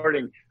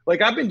starting.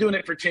 Like, I've been doing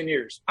it for 10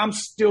 years. I'm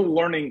still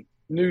learning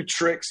new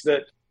tricks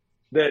that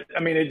I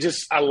mean,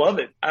 I love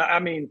it. I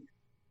mean,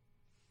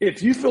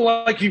 if you feel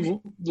like you've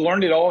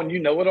learned it all and you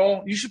know it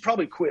all, you should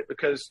probably quit,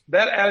 because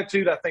that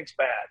attitude, I think, is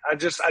bad. I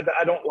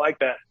don't like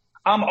that.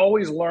 I'm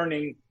always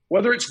learning,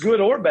 whether it's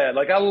good or bad.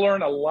 Like, I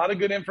learn a lot of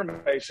good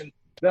information.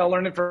 Then I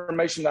learn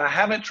information that I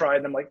haven't tried,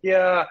 and I'm like,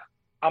 yeah,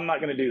 I'm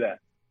not going to do that.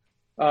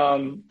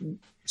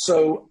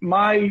 So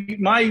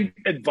my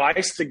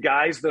advice to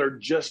guys that are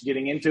just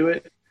getting into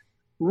it,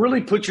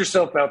 really put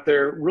yourself out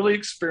there, really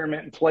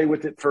experiment and play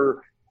with it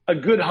for a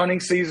good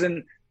hunting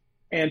season,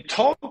 and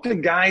talk to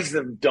guys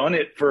that have done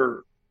it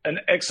for an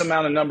X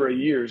amount of number of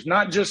years,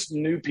 not just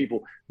new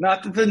people.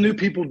 Not that the new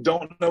people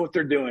don't know what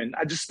they're doing.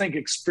 I just think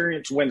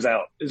experience wins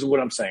out is what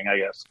I'm saying, I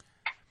guess.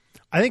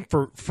 I think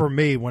for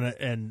me,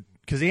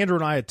 because Andrew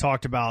and I had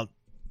talked about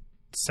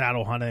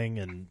saddle hunting,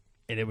 and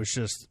it was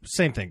just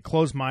same thing,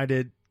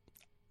 closed-minded.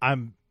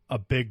 I'm a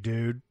big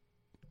dude.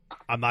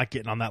 I'm not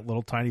getting on that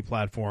little tiny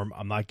platform.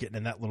 I'm not getting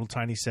in that little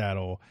tiny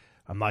saddle.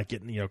 I'm not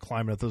getting,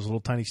 climbing up those little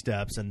tiny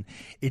steps. And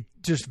it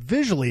just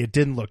visually, it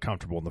didn't look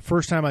comfortable. And the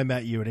first time I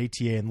met you at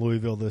ATA in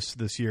Louisville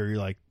this year, you're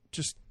like,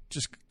 just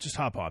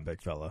hop on,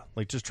 big fella.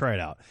 Like, just try it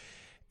out.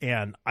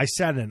 And I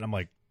sat in it and I'm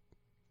like,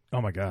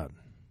 oh my God,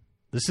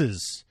 this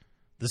is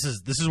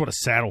what a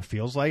saddle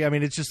feels like. I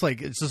mean, it's just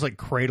like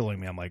cradling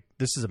me. I'm like,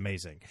 this is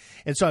amazing.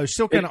 And so I was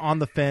still kind of on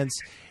the fence.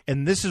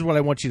 And this is what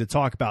I want you to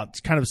talk about.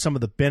 It's kind of some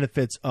of the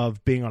benefits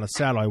of being on a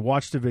saddle. I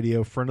watched a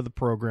video, friend of the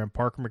program,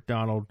 Parker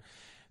McDonald,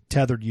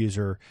 tethered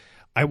user.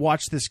 I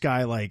watched this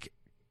guy like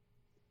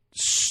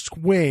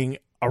swing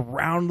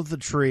around the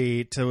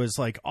tree to his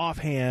like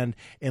offhand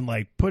and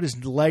like put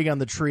his leg on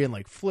the tree and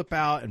like flip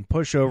out and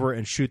push over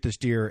and shoot this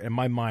deer. And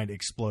my mind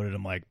exploded.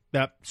 I'm like,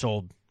 yep,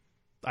 sold.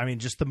 I mean,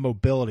 just the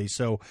mobility.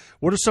 So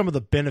what are some of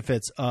the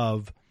benefits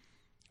of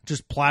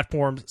just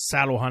platforms,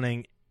 saddle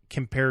hunting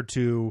compared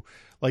to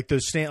like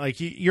those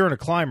you're in a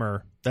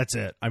climber. That's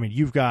it. I mean,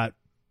 you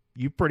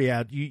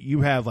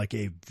have like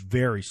a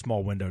very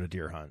small window to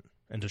deer hunt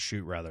and to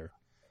shoot rather.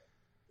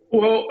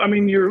 Well, I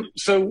mean,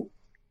 I'm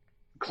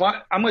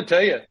going to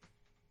tell you,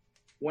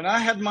 when I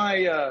had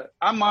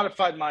I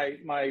modified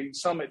my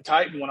Summit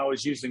Titan when I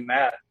was using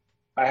that.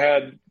 I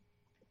had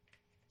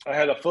I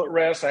had a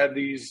footrest. I had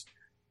these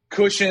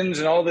cushions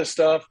and all this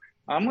stuff.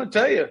 I'm going to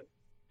tell you,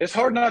 it's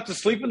hard not to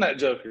sleep in that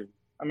joker.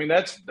 I mean,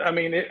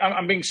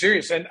 I'm being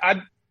serious. And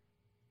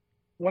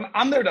when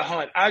I'm there to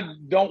hunt, I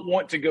don't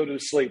want to go to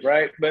sleep,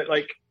 right? But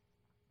like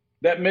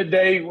that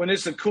midday when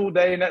it's a cool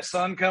day and that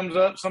sun comes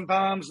up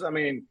sometimes, I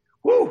mean,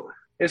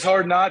 it's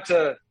hard not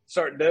to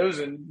start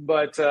dozing.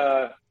 But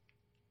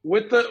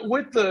with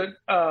the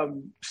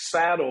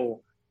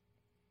saddle,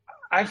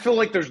 I feel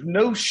like there's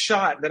no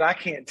shot that I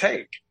can't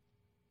take.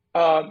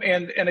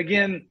 And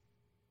again,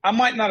 I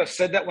might not have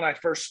said that when I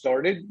first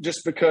started,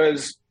 just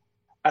because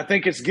I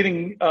think it's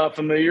getting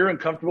familiar and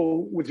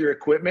comfortable with your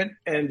equipment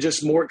and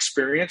just more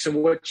experience in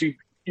what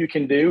you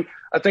can do.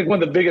 I think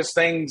one of the biggest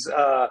things,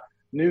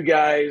 new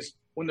guys,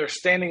 when they're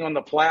standing on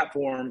the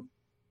platform,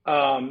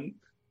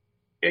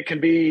 it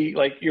can be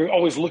like you're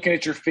always looking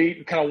at your feet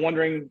and kind of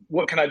wondering,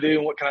 what can I do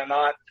and what can I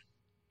not?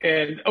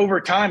 And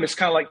over time, it's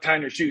kind of like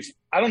tying your shoes.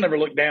 I don't ever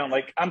look down.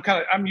 Like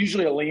I'm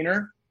usually a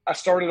leaner. I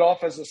started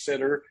off as a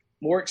sitter,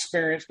 more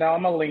experienced. Now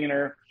I'm a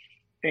leaner,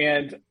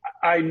 and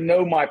I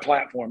know my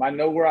platform. I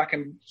know where I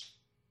can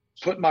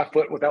put my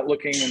foot without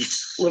looking and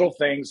little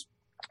things.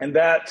 And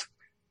that,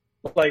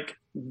 like,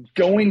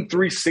 going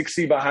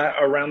 360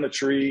 around the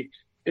tree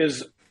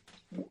is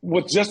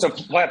with just a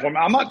platform.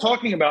 I'm not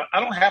talking about, I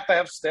don't have to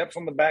have steps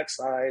on the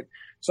backside.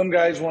 Some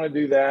guys want to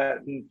do that,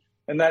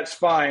 and that's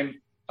fine.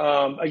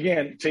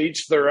 Again, to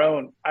each their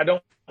own. I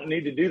don't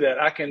need to do that.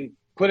 I can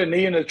put a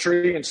knee in a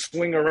tree and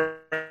swing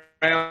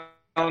around.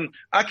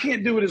 I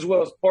can't do it as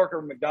well as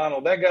Parker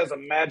McDonald. That guy's a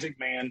magic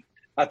man.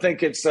 I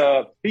think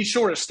he's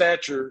short of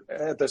stature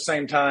at the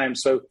same time,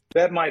 so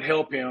that might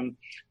help him.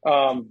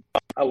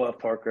 I love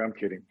Parker. I'm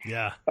kidding.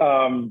 Yeah.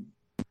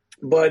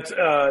 But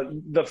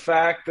the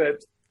fact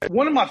that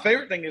one of my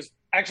favorite things is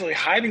actually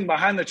hiding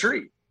behind the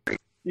tree.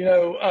 You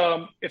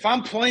know, if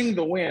I'm playing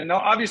the wind, now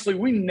obviously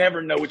we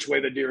never know which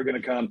way the deer are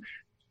going to come.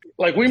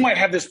 Like, we might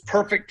have this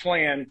perfect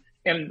plan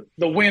and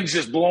the wind's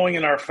just blowing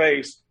in our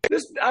face.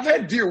 I've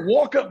had deer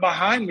walk up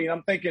behind me and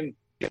I'm thinking,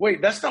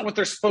 wait, that's not what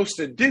they're supposed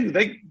to do.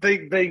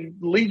 They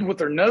lead with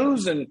their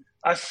nose and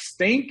I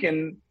stink.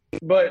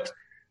 But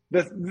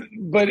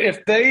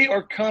if they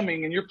are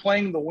coming and you're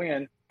playing the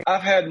wind,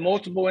 I've had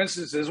multiple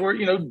instances where,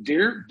 you know,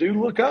 deer do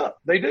look up.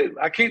 They do.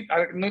 I can't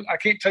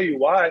tell you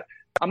why.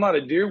 I'm not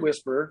a deer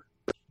whisperer.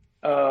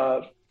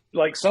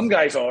 Like some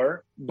guys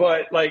are,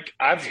 but like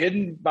I've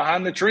hidden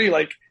behind the tree.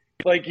 Like,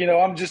 you know,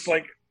 I'm just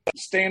like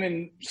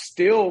standing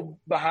still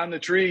behind the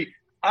tree.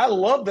 I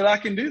love that I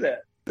can do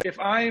that. If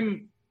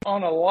I'm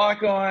on a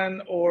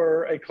lock-on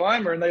or a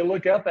climber and they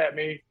look up at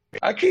me,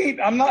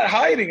 I'm not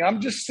hiding.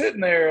 I'm just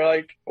sitting there,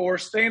 like, or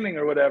standing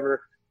or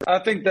whatever. I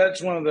think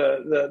that's one of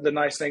the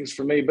nice things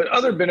for me. But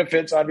other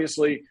benefits,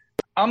 obviously,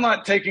 I'm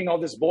not taking all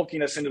this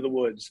bulkiness into the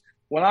woods.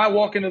 When I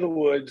walk into the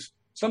woods,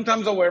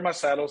 sometimes I'll wear my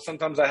saddle.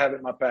 Sometimes I have it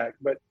in my pack.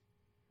 But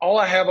all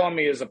I have on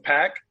me is a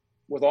pack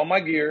with all my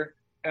gear.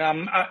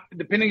 And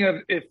depending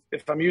on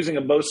if I'm using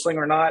a bow sling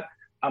or not,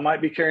 I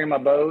might be carrying my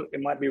bow.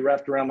 It might be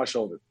wrapped around my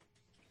shoulder.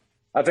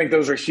 I think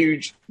those are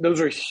huge.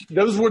 Those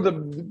were the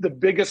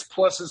biggest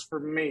pluses for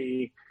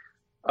me.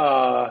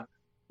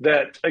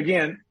 That,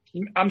 again,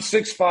 I'm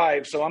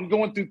 6'5", so I'm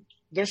going through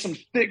 – there's some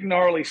thick,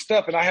 gnarly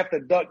stuff, and I have to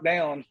duck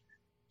down.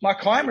 My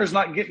climber's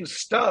not getting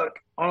stuck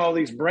on all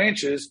these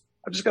branches.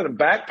 I've just got a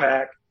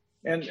backpack,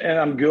 and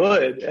I'm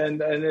good.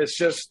 And it's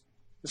just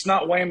 – it's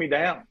not weighing me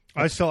down.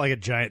 I just felt like a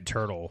giant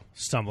turtle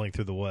stumbling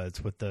through the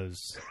woods with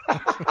those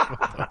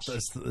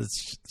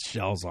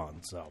shells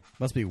on. So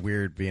must be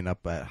weird being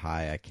up that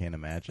high. I can't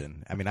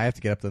imagine. I mean, I have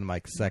to get up to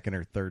my second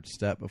or third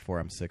step before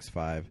I'm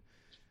 6'5".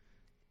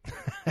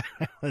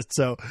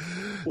 So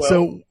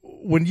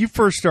when you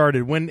first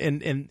started,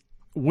 when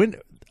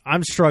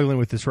I'm struggling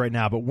with this right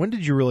now, but when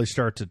did you really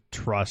start to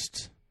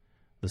trust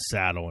the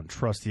saddle and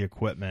trust the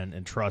equipment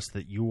and trust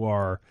that you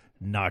are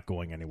not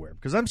going anywhere?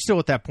 Because I'm still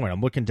at that point. I'm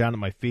looking down at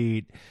my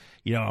feet.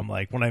 You know, I'm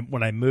like,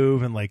 when I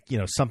move and, like, you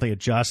know, something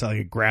adjusts, I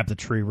like grab the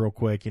tree real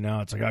quick. You know,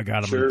 it's like, oh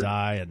God, I'm gonna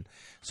die. And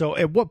so,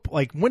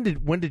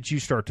 when did you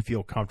start to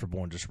feel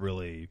comfortable and just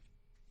really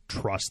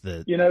trust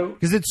that? You know,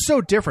 because it's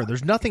so different.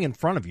 There's nothing in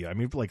front of you. I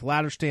mean, like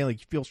ladder stand, like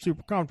you feel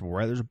super comfortable,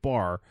 right? There's a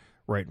bar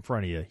right in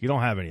front of you. You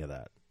don't have any of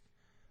that.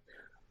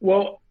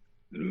 Well,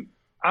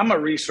 I'm a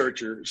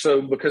researcher,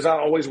 so because I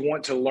always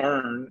want to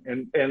learn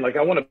and like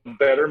I want to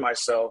better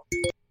myself,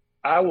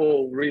 I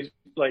will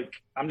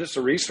I'm just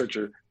a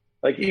researcher.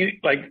 Like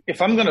if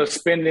I'm going to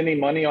spend any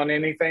money on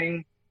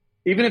anything,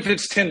 even if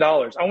it's $10,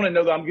 I want to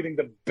know that I'm getting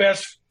the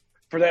best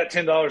for that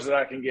 $10 that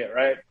I can get,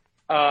 right?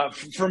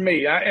 For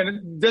me, and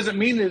it doesn't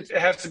mean that it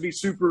has to be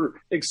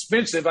super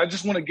expensive. I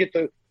just want to get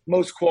the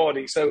most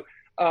quality. So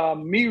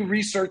me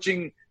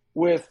researching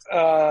with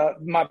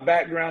my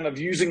background of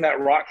using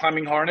that rock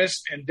climbing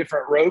harness and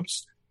different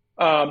ropes,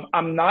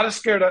 I'm not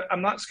scared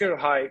of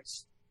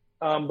heights,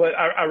 but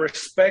I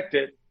respect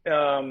it.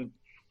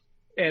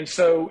 And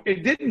so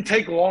it didn't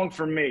take long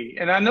for me.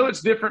 And I know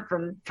it's different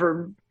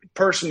from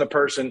person to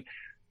person.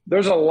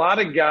 There's a lot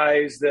of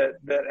guys that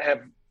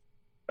have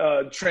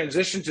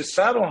transitioned to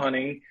saddle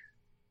hunting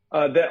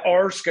that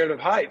are scared of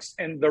heights,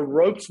 and the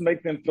ropes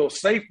make them feel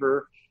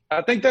safer.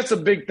 I think that's a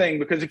big thing,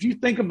 because if you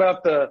think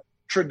about the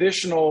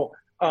traditional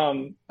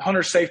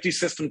hunter safety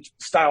system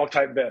style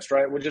type vest,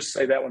 right? We'll just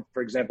say that one,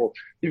 for example.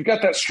 You've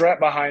got that strap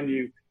behind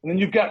you, and then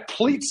you've got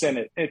cleats in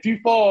it. And if you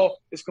fall,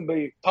 it's going to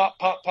be pop,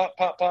 pop, pop,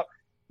 pop, pop.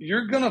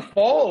 You're going to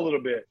fall a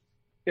little bit.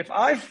 If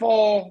I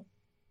fall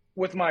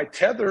with my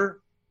tether,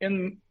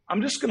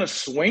 I'm just going to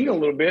swing a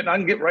little bit, and I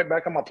can get right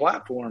back on my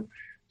platform.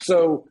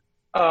 So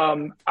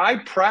I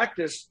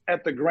practiced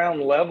at the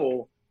ground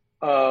level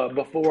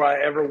before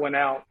I ever went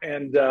out.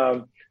 And,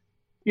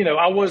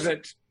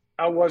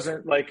 I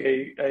wasn't like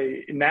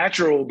a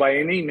natural by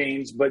any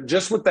means, but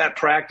just with that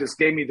practice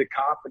gave me the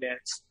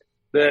confidence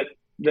that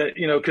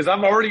because I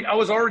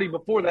was already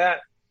before that,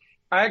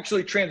 I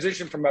actually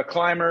transitioned from a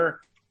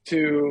climber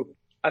to,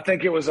 I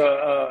think it was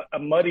a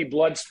Muddy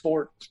Blood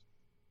Sport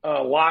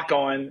lock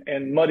on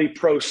and Muddy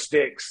Pro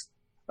sticks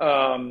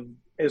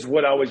is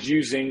what I was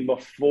using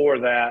before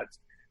that.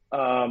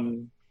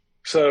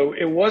 So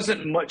it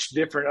wasn't much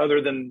different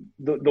other than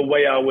the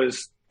way I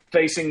was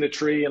facing the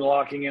tree and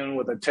locking in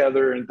with a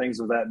tether and things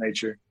of that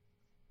nature.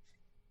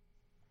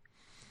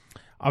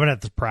 I'm going to have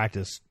to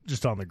practice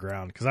just on the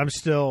ground because I'm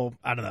still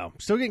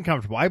getting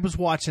comfortable. I was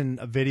watching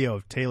a video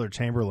of Taylor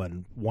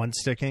Chamberlain one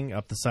sticking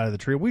up the side of the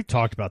tree. We've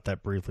talked about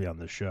that briefly on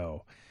the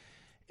show,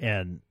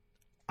 and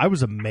I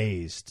was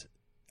amazed.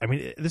 I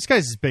mean, this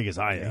guy's as big as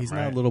I am. He's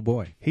not a little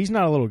boy. He's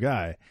not a little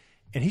guy.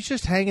 And he's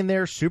just hanging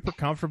there, super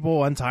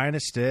comfortable, untying a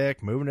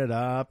stick, moving it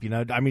up.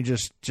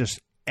 Just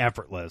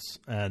effortless.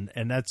 And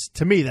that's,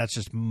 to me, that's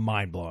just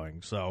mind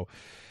blowing. So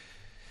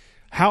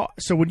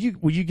when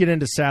you get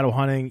into saddle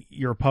hunting,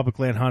 you're a public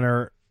land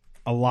hunter.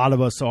 A lot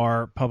of us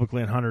are public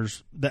land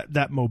hunters.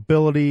 That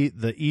mobility,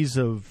 the ease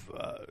of,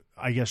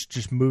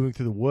 just moving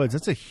through the woods,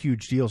 that's a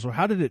huge deal. So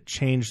how did it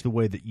change the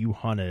way that you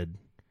hunted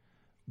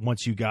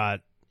once you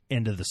got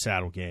into the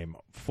saddle game,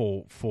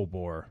 full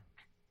bore?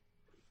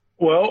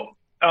 Well,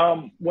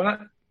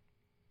 when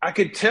I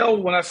could tell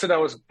when I said I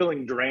was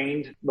feeling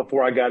drained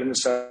before I got into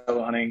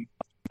saddle hunting,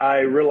 I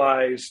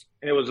realized,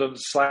 and it was a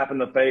slap in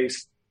the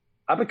face,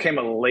 I became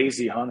a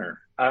lazy hunter.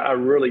 I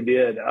really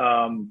did.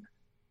 I've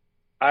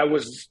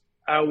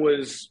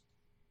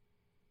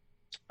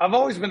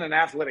always been an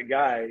athletic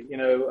guy,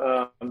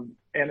 and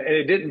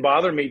it didn't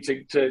bother me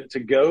to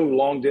go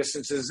long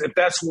distances if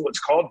that's what it's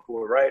called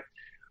for, right?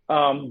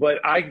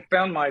 But I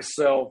found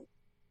myself,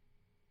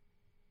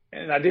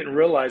 and I didn't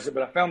realize it,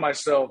 but I found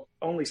myself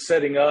only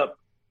setting up,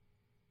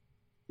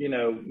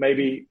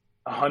 maybe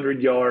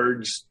 100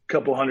 yards,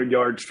 couple 100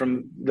 yards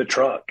from the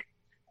truck.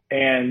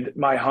 And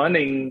my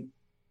hunting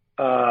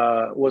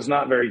was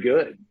not very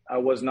good. I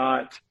was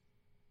not.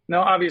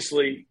 Now,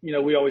 obviously,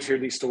 we always hear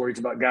these stories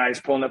about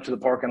guys pulling up to the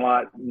parking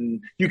lot,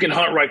 and you can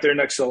hunt right there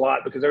next to the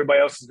lot because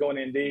everybody else is going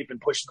in deep and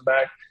pushing the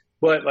back.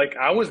 But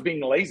I was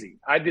being lazy.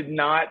 I did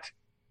not.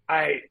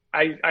 I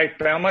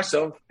found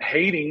myself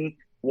hating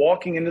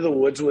walking into the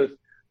woods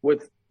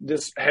with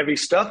this heavy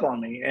stuff on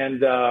me.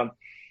 And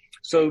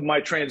so my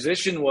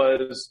transition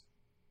was,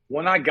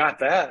 when I got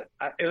that,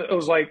 it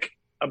was like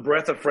a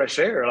breath of fresh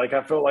air.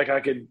 I felt like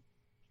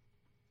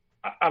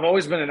I've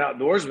always been an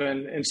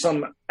outdoorsman in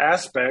some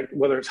aspect,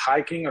 whether it's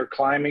hiking or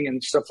climbing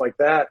and stuff like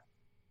that.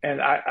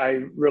 And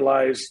I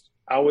realized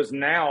I was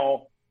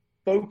now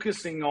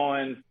focusing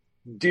on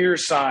deer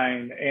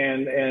sign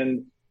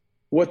and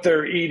what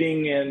they're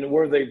eating and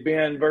where they've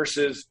been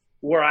versus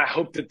where I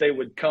hoped that they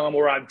would come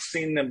or I'd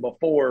seen them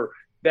before.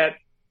 That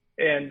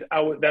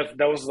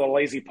was the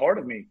lazy part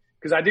of me,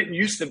 because I didn't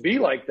used to be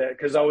like that,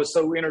 because I was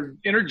so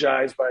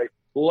energized by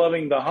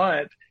loving the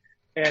hunt.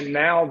 And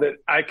now that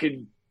I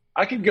could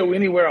go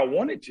anywhere I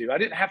wanted to. I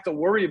didn't have to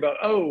worry about,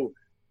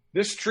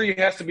 this tree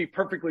has to be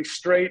perfectly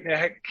straight and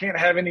it can't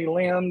have any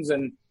limbs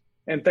and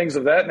things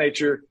of that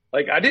nature.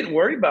 I didn't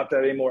worry about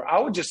that anymore. I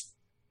would just,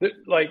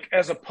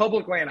 as a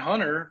public land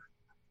hunter,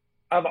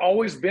 I've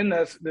always been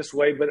this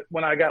way, but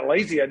when I got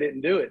lazy, I didn't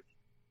do it.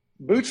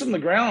 Boots on the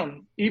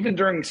ground, even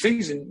during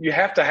season, you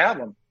have to have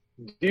them.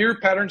 Deer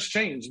patterns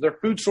change. Their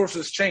food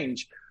sources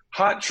change.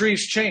 Hot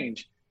trees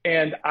change.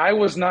 And I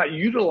was not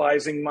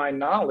utilizing my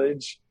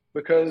knowledge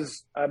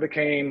because I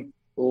became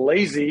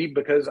lazy,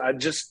 because I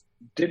just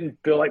didn't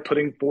feel like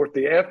putting forth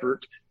the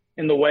effort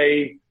in the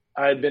way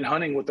I had been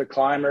hunting with a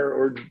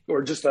climber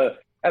or just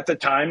at the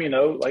time,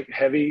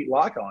 heavy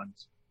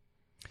lock-ons.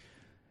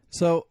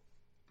 So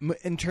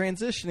in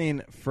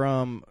transitioning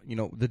from,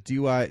 the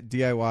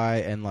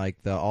DIY and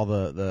all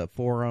the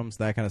forums,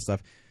 that kind of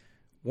stuff,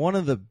 one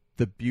of the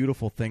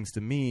beautiful things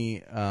to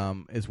me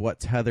is what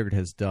Tethered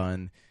has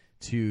done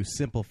to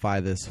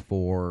simplify this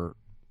for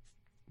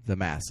the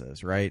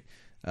masses, right?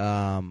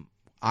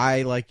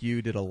 I, like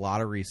you, did a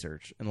lot of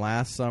research. And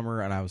last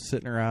summer, and I was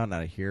sitting around,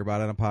 and I'd hear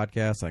about it on a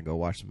podcast, I'd go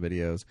watch some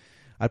videos.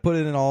 I'd put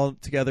it all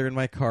together in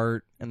my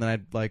cart, and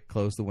then I'd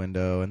close the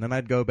window, and then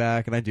I'd go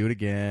back and I'd do it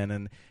again,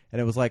 and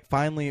it was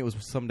finally, it was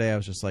someday I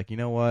was just you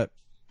know what,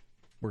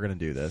 we're gonna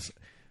do this.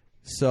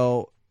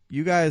 So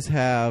you guys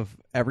have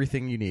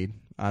everything you need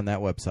on that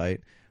website,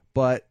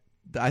 but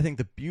I think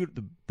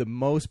the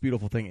most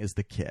beautiful thing is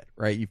the kit,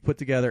 right? You've put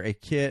together a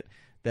kit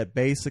that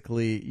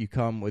basically you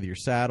come with your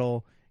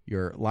saddle,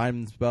 your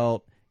lineman's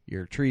belt,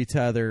 your tree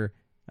tether.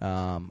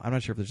 I'm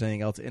not sure if there's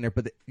anything else in there,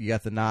 but you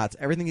got the knots,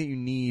 everything that you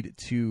need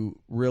to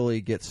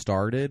really get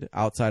started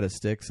outside of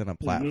sticks and a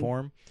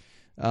platform.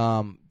 Do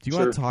you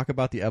want to talk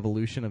about the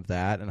evolution of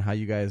that and how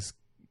you guys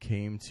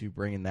came to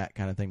bringing that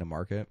kind of thing to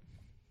market?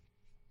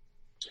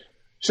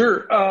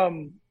 Sure.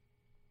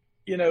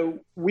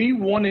 We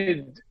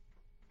wanted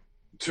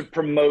to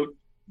promote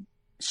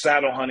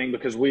saddle hunting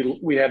because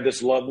we have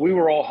this love. We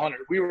were all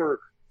hunters. We were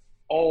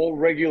all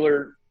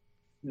regular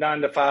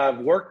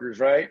 9-to-5 workers,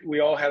 right? We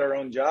all had our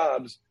own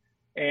jobs.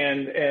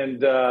 And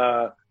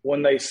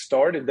when they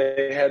started,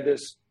 they had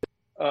this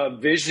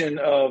vision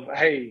of,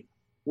 hey,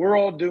 we're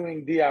all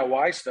doing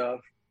DIY stuff.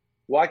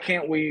 Why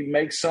can't we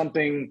make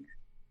something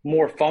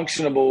more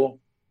functional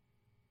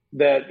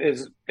that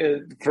is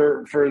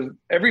for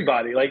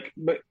everybody? Like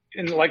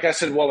I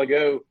said a while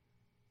ago,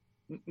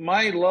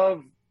 my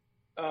love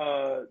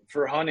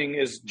for hunting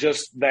is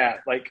just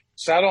that. Like,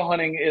 saddle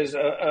hunting is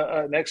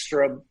an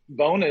extra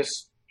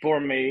bonus for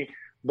me,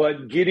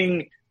 but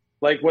getting,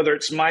 like, whether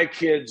it's my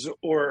kids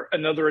or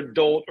another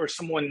adult or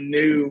someone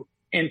new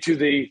into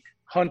the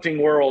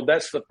hunting world,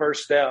 that's the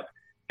first step.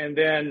 And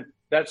then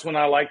that's when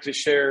I like to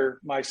share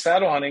my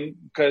saddle hunting,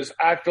 because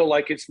I feel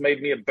like it's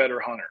made me a better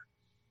hunter.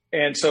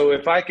 And so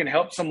if I can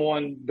help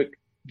someone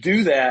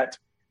do that,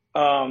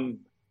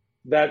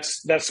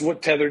 that's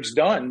what Tethered's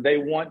done. They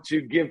want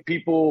to give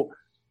people,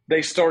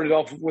 they started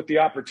off with the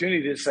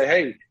opportunity to say,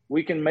 hey,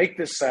 we can make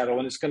this saddle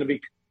and it's going to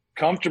be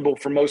comfortable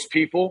for most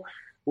people.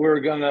 We're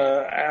going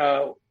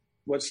to,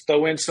 let's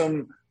throw in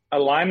a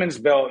lineman's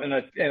belt and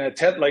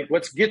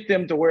let's get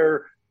them to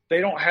where they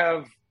don't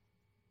have,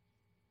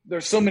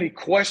 there's so many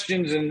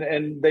questions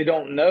and they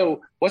don't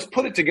know. Let's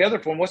put it together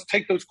for them. Let's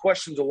take those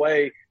questions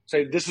away.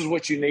 Say, this is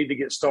what you need to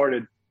get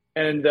started.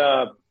 And,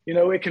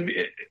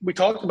 we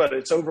talked about it.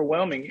 It's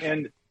overwhelming.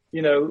 And,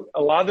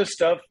 a lot of this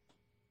stuff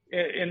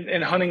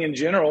in hunting in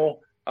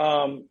general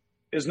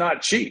is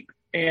not cheap.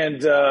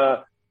 And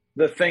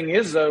the thing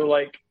is, though,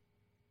 like,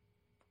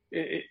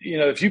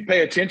 if you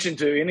pay attention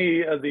to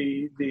any of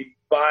the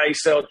buy,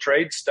 sell,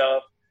 trade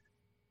stuff,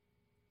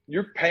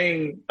 you're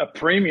paying a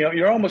premium.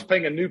 You're almost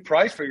paying a new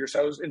price for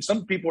yourselves. And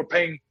some people are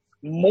paying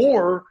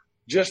more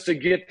just to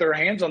get their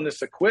hands on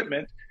this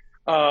equipment.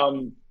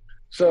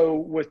 So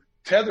with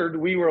Tethered,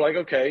 we were like,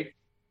 okay,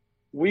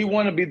 we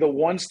want to be the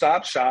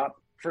one-stop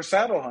shop for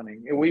saddle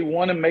hunting. And we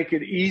want to make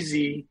it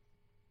easy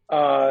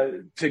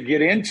to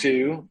get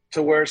into,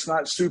 to where it's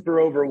not super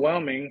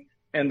overwhelming.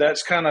 And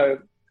that's kind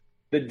of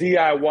the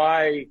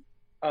DIY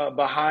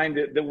behind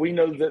it, that we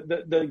know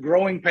that the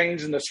growing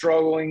pains and the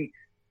struggling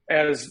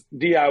as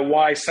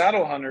DIY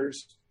saddle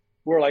hunters.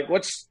 We're like,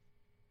 let's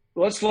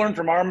learn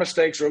from our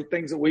mistakes or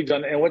things that we've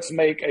done, and let's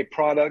make a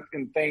product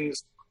and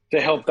things to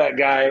help that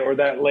guy or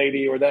that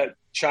lady or that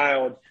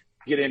child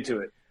get into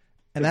it.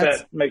 And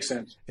that makes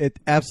sense. It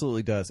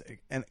absolutely does.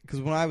 And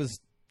because when I was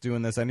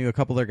doing this, I knew a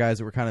couple other guys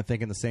that were kind of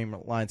thinking the same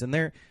lines, and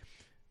they're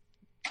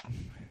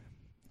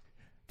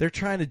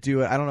trying to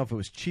do it. I don't know if it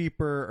was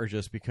cheaper or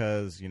just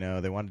because,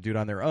 they want to do it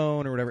on their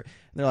own or whatever. And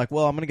they're like,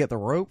 well, I'm going to get the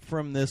rope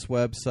from this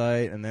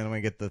website, and then I'm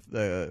going to get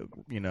the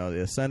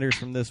ascenders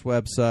from this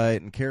website,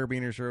 and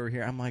carabiners are over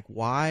here. I'm like,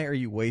 why are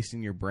you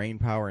wasting your brain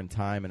power and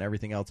time and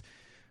everything else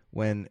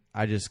when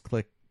I just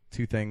click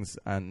two things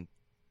on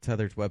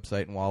Tethered's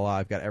website and voila,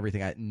 I've got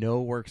everything I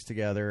know works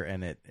together,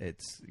 and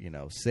it's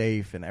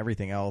safe and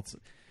everything else.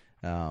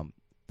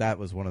 That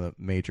was one of the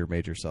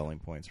major selling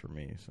points for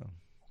me. So.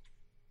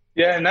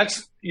 Yeah, and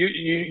that's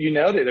you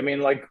nailed it. I mean,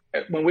 like,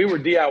 when we were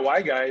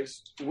DIY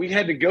guys, we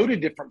had to go to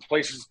different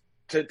places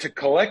to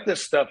collect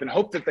this stuff and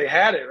hope that they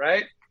had it,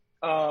 right?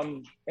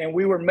 And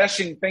we were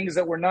meshing things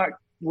that were not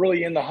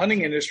really in the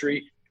hunting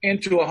industry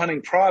into a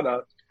hunting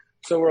product.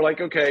 So we're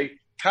like, okay,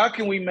 how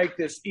can we make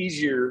this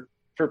easier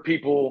for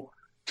people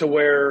to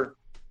where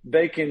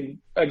they can,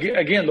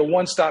 again, the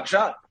one-stop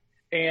shop.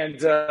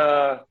 And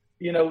now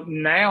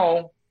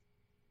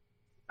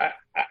I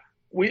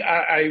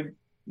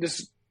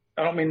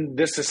don't mean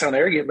this to sound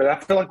arrogant, but I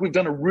feel like we've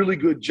done a really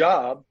good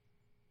job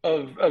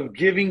of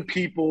giving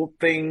people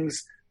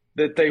things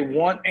that they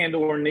want and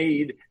or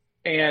need.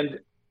 And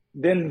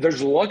then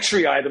there's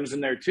luxury items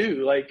in there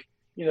too. Like,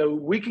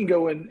 we can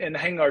go and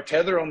hang our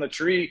tether on the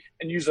tree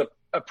and use a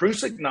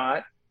Prusik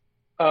knot.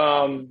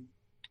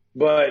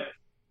 But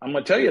I'm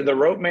going to tell you, the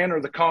Rope Man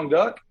or the Kong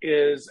Duck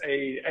is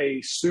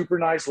a super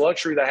nice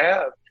luxury to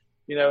have,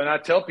 and I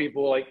tell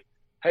people, like,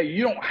 hey,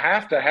 you don't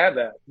have to have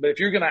that. But if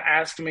you're going to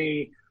ask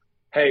me,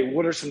 hey,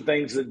 what are some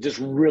things that just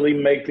really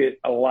make it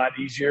a lot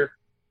easier?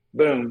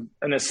 Boom,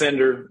 an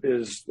Ascender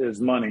is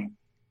money.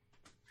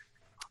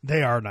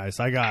 They are nice.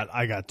 I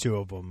got two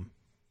of them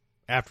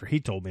after he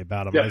told me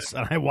about them. Yeah.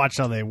 I watched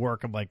how they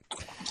work. I'm like,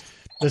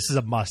 this is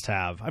a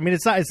must-have. I mean,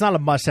 it's not a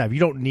must-have.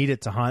 You don't need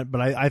it to hunt, but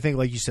I think,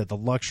 like you said, the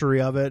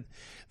luxury of it,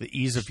 the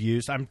ease of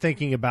use. I'm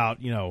thinking about,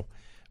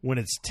 when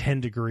it's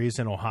 10 degrees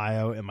in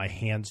Ohio and my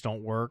hands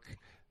don't work,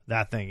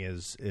 that thing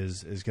is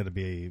going to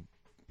be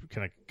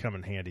kind of come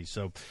in handy.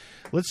 So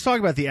let's talk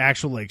about the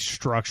actual like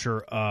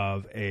structure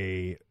of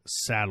a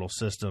saddle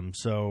system.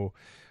 So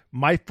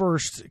my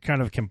first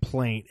kind of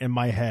complaint in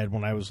my head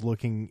when I was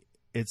looking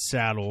at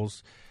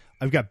saddles,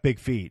 I've got big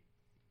feet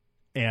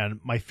and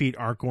my feet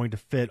aren't going to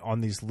fit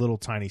on these little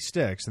tiny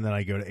sticks. And then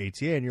I go to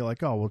ATA and you're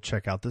like, oh, well,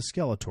 check out the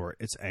Skeletor.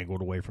 It's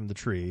angled away from the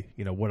tree.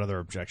 You know, what other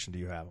objection do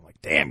you have? I'm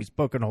like, damn, he's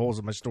poking holes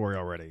in my story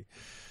already.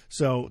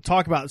 So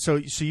talk about so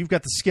you've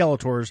got the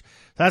Skeletors.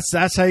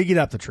 That's how you get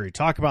up the tree.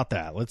 Talk about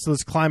that.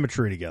 Let's climb a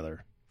tree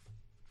together.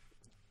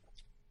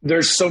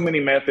 There's so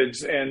many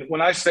methods, and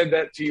when I said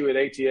that to you at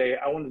ATA,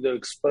 I wanted to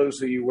expose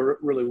who you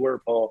really were,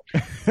 Paul,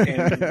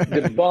 and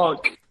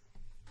debunk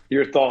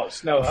your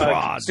thoughts. No,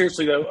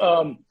 seriously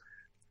though,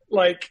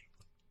 like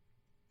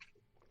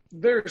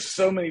there's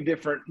so many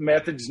different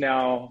methods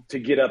now to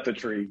get up the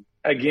tree.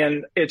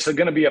 Again, it's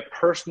going to be a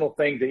personal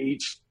thing to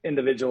each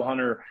individual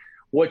hunter.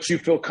 What you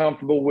feel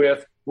comfortable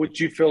with,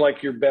 what you feel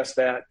like you're best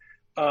at.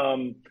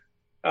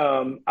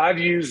 I've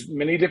used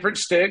many different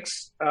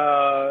sticks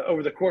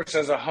over the course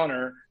as a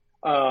hunter.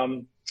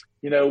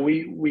 You know,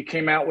 we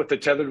came out with the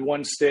Tethered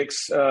One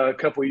sticks a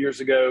couple of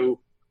years ago.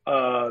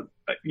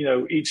 You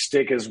know, each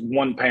stick is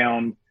 1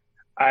 pound.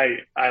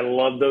 I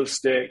love those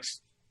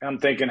sticks. I'm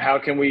thinking, how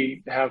can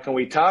we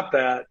top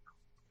that?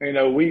 You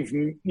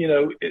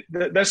know,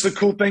 that's the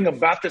cool thing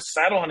about this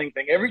saddle hunting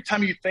thing. Every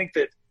time you think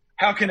that,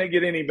 how can it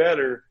get any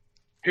better?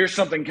 Here's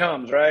something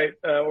comes, right?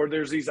 Or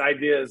there's these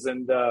ideas.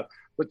 And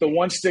but the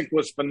one stick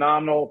was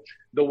phenomenal.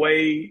 The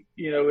way,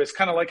 you know, it's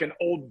kind of like an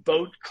old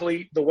boat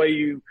cleat, the way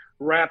you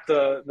wrap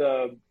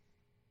the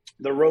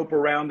rope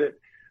around it.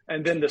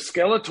 And then the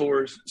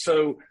Skeletors.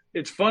 So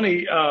it's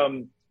funny,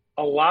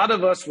 a lot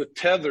of us with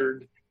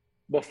Tethered,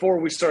 before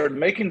we started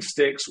making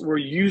sticks, were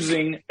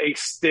using a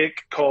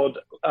stick called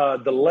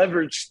the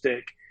Leverage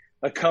Stick,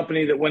 a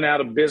company that went out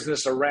of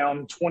business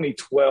around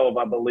 2012,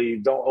 I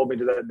believe. Don't hold me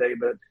to that date,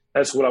 but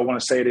that's what I want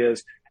to say it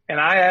is. And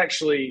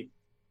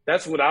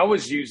that's what I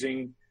was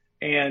using.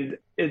 And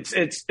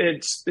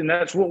and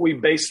that's what we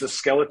based the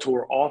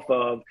Skeletor off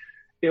of.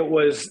 It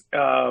was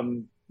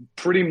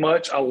pretty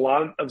much a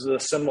lot of the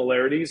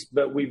similarities,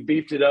 but we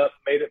beefed it up,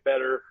 made it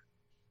better,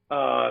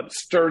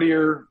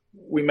 sturdier.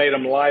 We made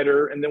them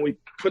lighter. And then we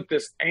put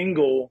this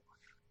angle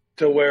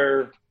to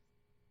where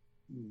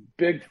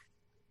big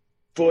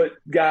foot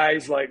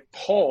guys like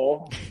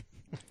Paul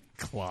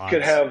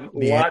could have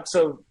lots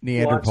of room.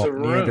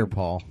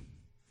 Neanderthal.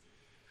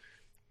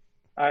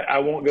 I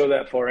won't go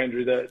that far,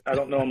 Andrew. That I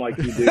don't know him like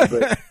you do,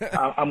 but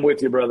I'm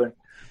with you, brother.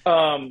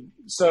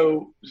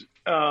 So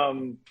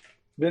then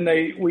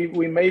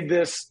we made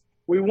this.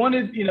 We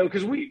wanted, you know,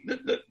 because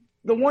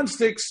the one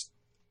sticks,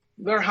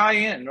 they're high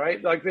end,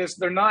 right? Like this,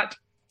 they're not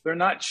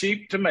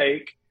cheap to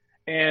make,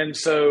 and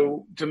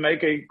so to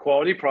make a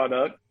quality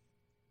product,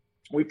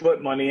 we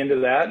put money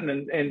into that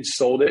and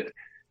sold it,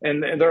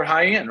 and they're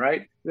high end,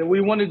 right? Then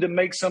we wanted to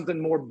make something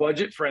more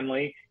budget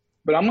friendly,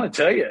 but I'm going to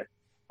tell you,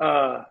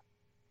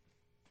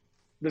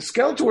 the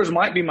Skeletors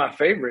might be my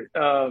favorite.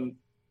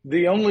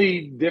 The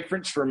only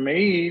difference for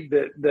me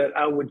that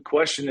I would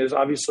question is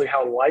obviously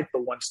how light the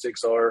one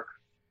sticks are,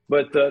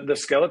 but the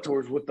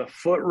Skeletors with the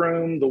foot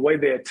room, the way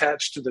they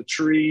attach to the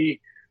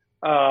tree,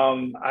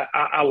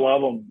 I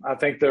love them. I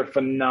think they're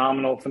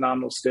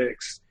phenomenal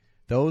sticks.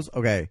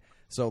 Okay.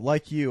 So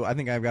like you, I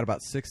think I've got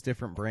about 6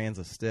 different brands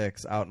of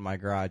sticks out in my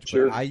garage.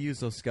 Sure. But I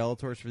used those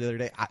Skeletors for the other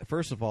day.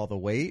 First of all, the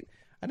weight,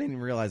 I didn't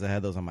even realize I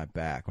had those on my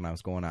back when I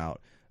was going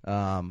out.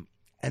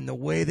 And the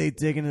way they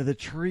dig into the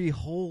tree,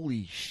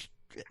 holy shit,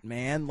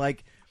 man.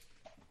 Like,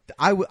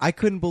 I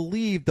couldn't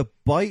believe the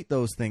bite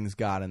those things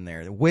got in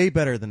there. They're way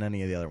better than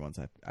any of the other ones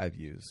I've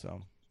used.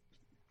 So,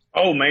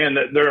 oh, man,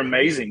 they're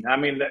amazing. I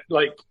mean,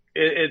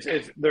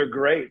 they're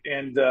great.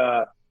 And,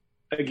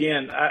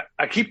 again,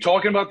 I keep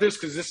talking about this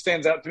because this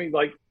stands out to me.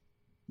 Like,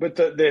 but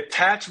the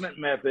attachment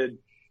method,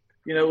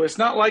 you know, it's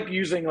not like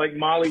using like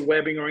molly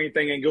webbing or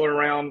anything and going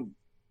around,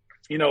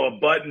 you know, a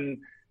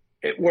button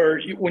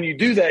when you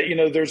do that, you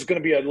know, there's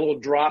going to be a little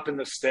drop in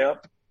the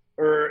step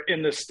or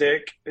in the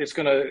stick. It's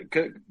going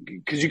to,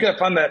 because you got to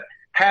find that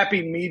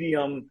happy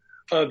medium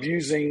of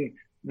using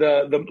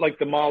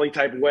the molly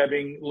type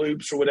webbing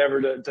loops or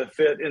whatever to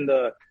fit in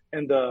the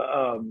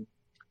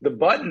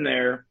button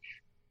there.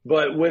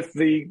 But with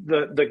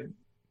the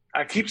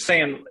I keep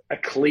saying a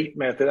cleat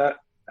method.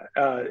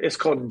 It's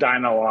called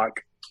Dynalock,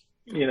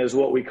 you know, is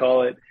what we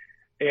call it.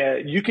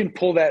 And you can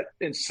pull that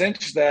and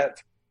cinch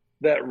that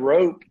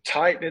rope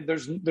tight. And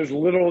there's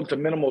little to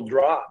minimal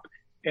drop,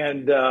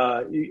 and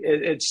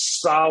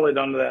it's solid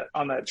on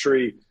that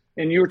tree.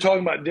 And you were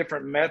talking about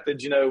different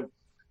methods, you know.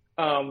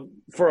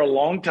 For a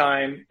long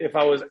time, if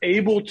I was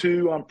able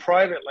to on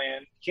private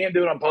land, can't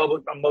do it on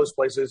public on most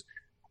places,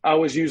 I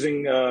was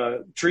using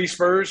tree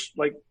spurs,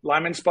 like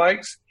lineman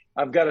spikes.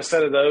 I've got a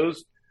set of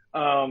those.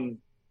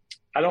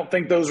 I don't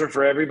think those are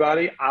for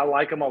everybody. I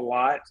like them a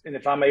lot, and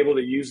if I'm able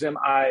to use them,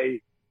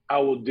 I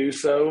will do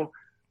so.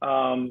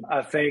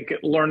 I think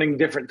learning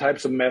different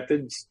types of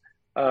methods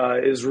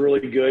is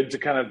really good to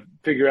kind of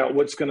figure out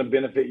what's going to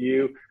benefit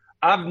you.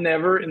 I've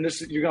never, and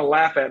this you're going to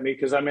laugh at me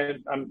because I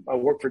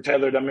work for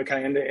Tethered. I'm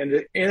kind of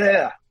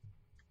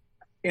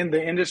in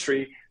the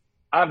industry.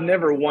 I've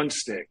never one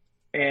stick,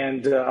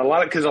 and a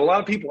lot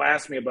of people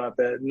ask me about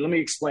that, and let me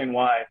explain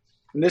why.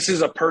 And this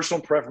is a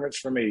personal preference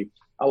for me.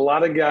 A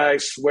lot of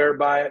guys swear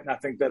by it, and I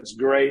think that's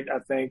great. I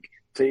think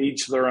to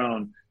each their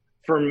own.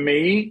 For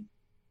me,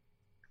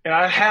 and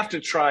I have to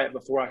try it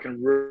before I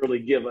can really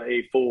give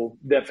a full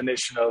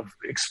definition of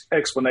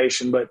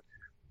explanation, but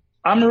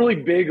I'm really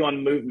big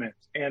on movement,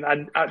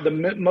 and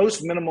the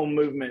most minimal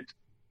movement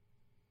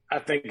I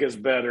think is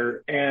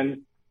better.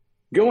 And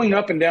going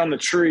up and down the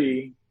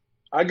tree,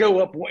 I go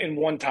up in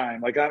one time.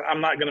 Like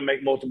I'm not going to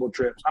make multiple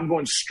trips. I'm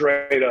going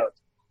straight up.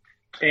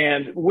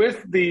 And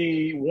with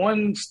the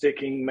one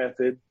sticking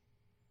method,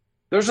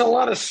 there's a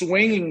lot of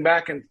swinging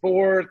back and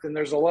forth, and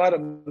there's a lot of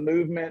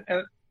movement.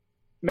 And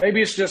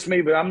maybe it's just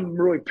me, but I'm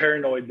really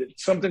paranoid that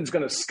something's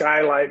going to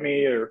skylight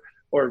me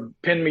or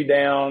pin me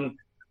down.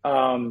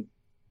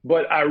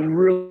 But I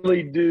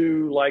really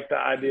do like the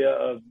idea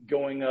of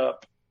going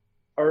up,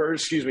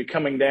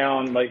 coming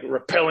down, like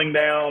rappelling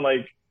down.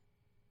 Like,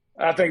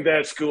 I think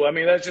that's cool. I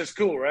mean, that's just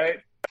cool, right?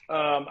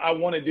 I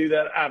want to do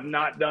that. I've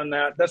not done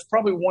that. That's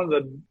probably one of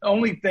the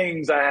only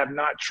things I have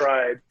not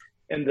tried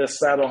in the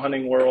saddle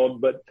hunting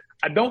world, but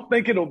I don't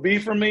think it'll be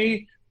for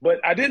me, but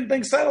I didn't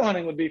think saddle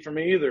hunting would be for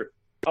me either.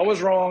 I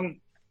was wrong.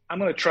 I'm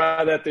going to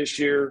try that this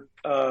year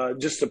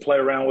just to play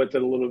around with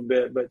it a little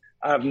bit, but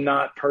I have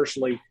not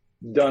personally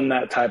done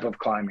that type of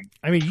climbing.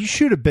 I mean, you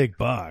shoot a big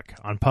buck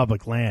on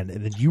public land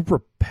and then you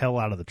rappel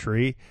out of the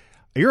tree.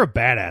 You're a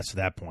badass at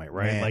that point,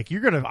 right? Man. Like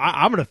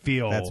I'm going to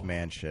feel. That's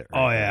man shit. Right?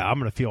 Oh yeah, I'm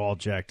going to feel all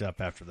jacked up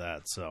after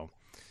that. So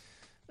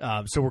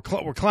we're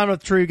climbing up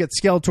the tree. We got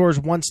Skeletors,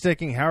 one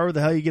sticking. However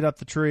the hell you get up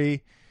the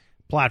tree,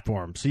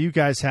 platform. So you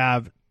guys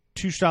have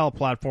two style of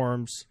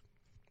platforms.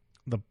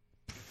 The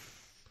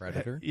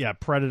Predator. Yeah,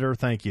 Predator.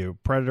 Thank you,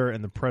 Predator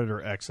and the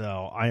Predator XL.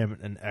 I am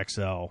an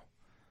XL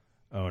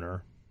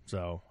owner,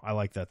 so I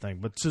like that thing.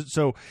 But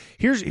so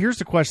here's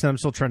the question I'm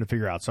still trying to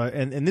figure out. So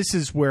and this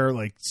is where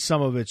like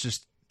some of it's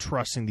just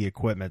trusting the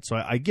equipment. So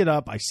I get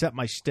up, I set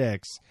my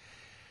sticks.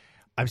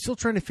 I'm still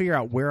trying to figure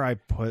out where I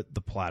put the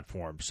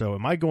platform. So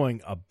am I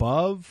going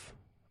above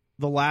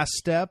the last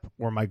step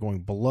or am I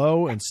going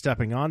below and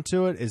stepping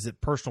onto it? Is it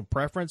personal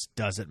preference?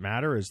 Does it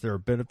matter? Is there a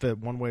benefit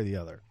one way or the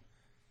other?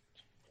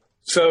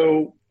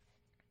 So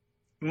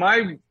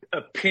my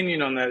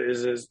opinion on that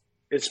is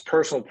it's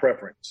personal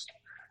preference.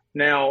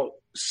 Now,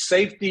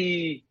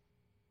 safety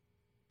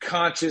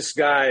conscious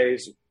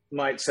guys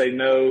might say,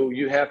 no,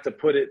 you have to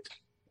put it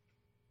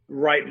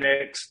right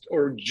next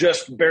or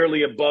just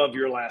barely above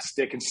your last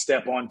stick and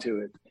step onto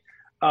it.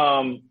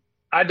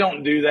 I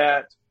don't do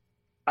that.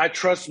 I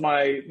trust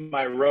my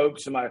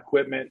ropes and my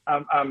equipment.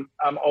 I'm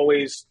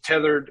always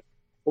tethered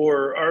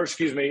or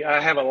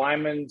I have a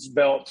lineman's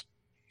belt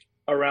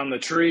around the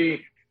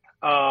tree.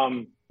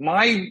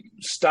 My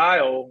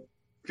style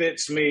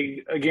fits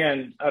me.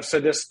 Again, I've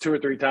said this 2 or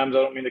 3 times. I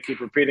don't mean to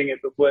keep repeating it,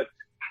 but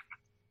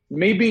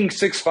me being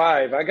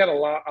 6'5", I got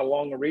a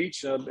long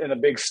reach and a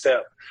big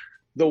step.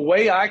 The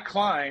way I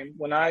climb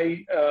when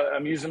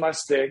I'm using my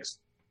sticks,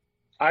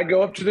 I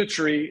go up to the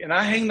tree and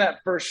I hang that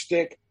first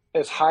stick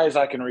as high as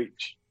I can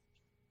reach.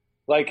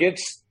 Like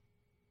it's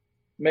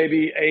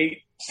maybe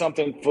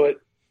 8-something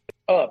foot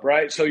up,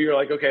 right? So you're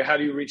like, okay, how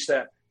do you reach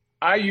that?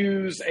 I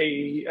use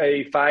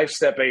a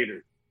 5-step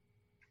aider.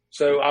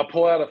 So I'll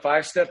pull out a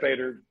 5-step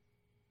aider.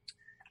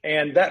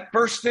 And that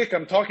first stick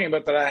I'm talking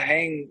about that I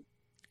hang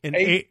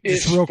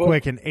just real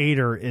quick, an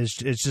aider is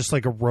just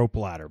like a rope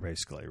ladder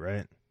basically,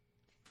 right?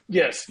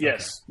 Yes.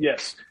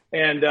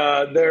 And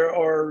there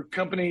are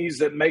companies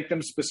that make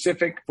them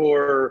specific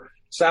for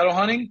saddle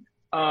hunting.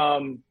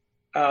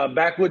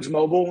 Backwoods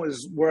Mobile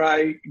is where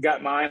I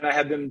got mine. I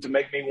had them to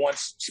make me one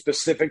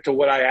specific to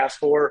what I asked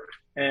for,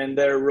 and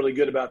they're really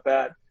good about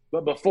that.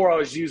 But before I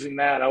was using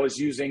that, I was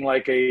using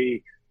like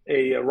a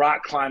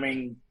rock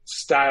climbing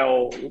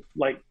style,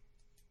 like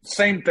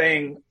same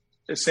thing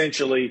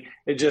essentially.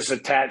 It just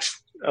attached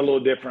a little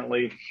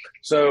differently.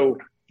 So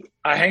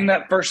I hang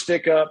that first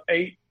stick up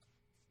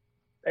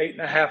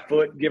 8.5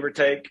 foot, give or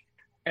take.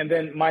 And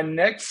then my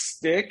next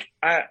stick,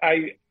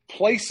 I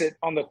place it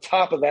on the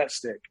top of that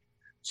stick.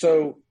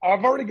 So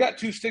I've already got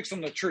 2 sticks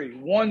on the tree.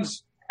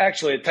 One's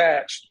actually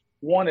attached.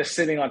 One is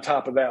sitting on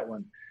top of that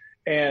one.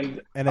 And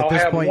at I'll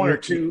this have point, 1 or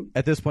 2.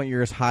 At this point,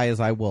 you're as high as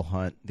I will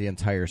hunt the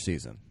entire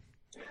season.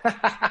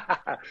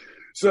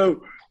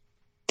 So,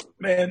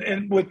 man,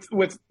 and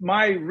with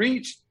my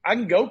reach, I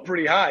can go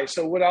pretty high.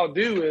 So what I'll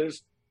do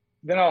is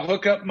then I'll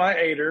hook up my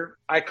aider.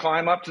 I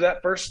climb up to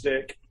that first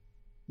stick.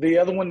 The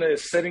other one that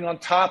is sitting on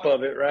top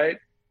of it, right?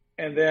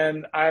 And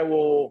then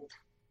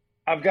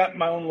I've got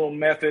my own little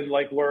method,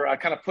 like where I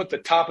kind of put the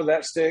top of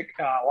that stick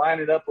and I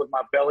line it up with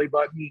my belly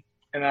button.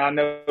 And I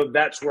know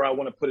that's where I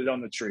want to put it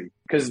on the tree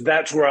because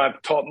that's where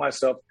I've taught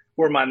myself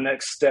where my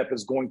next step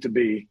is going to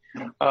be.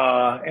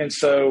 And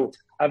so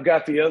I've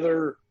got the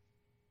other,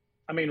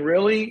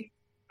 really,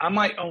 I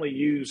might only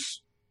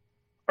use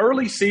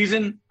early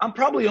season. I'm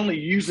probably only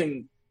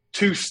using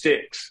 2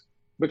 sticks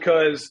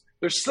because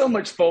there's so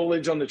much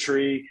foliage on the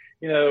tree.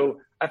 You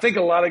know, I think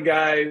a lot of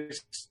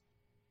guys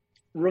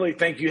really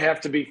think you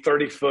have to be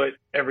 30 foot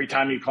every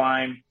time you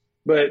climb.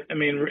 But, I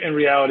mean, in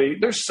reality,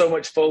 there's so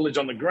much foliage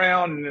on the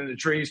ground and in the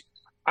trees.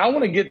 I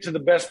want to get to the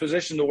best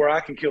position to where I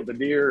can kill the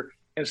deer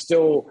and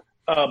still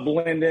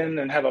blend in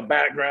and have a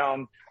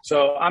background.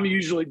 So I'm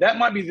usually – that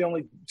might be the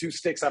only 2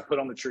 sticks I put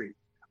on the tree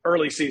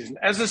early season.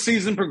 As the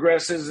season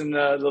progresses and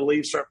the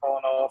leaves start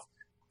falling off,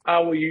 I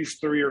will use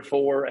 3 or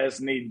 4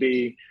 as need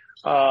be.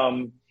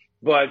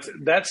 But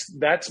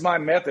that's my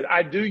method.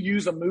 I do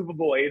use a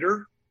movable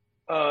aider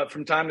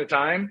from time to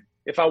time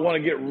if I want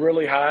to get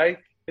really high.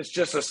 It's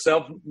just a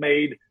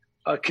self-made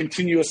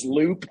continuous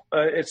loop.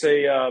 It's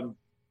a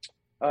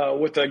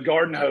with a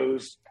garden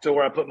hose to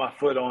where I put my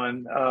foot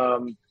on.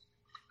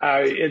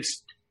 I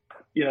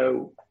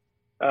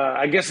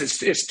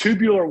guess it's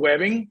tubular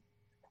webbing,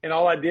 and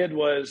all I did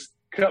was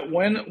cut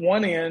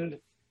one end,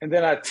 and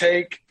then I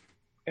take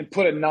and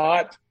put a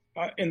knot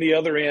in the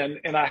other end,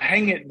 and I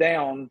hang it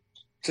down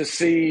to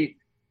see.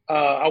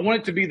 I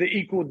want it to be the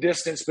equal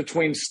distance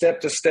between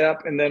step to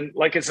step, and then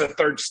like it's a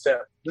third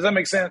step. Does that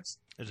make sense?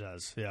 It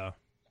does, yeah.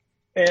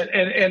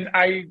 And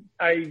I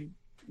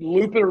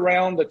loop it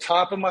around the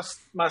top of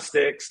my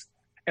sticks,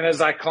 and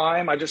as I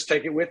climb, I just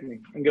take it with me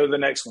and go to the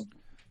next one.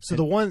 So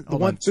the one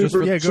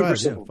super, yeah, go ahead.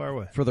 simple. Yeah, far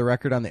away. For the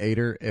record on the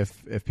aider,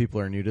 if people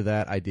are new to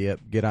that idea,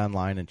 get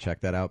online and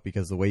check that out,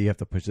 because the way you have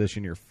to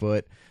position your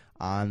foot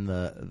on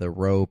the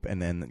rope and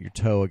then your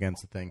toe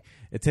against the thing,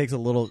 it takes a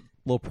little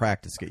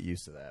practice to get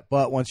used to that.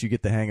 But once you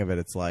get the hang of it,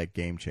 it's like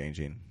game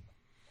changing.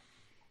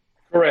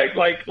 Correct.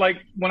 Like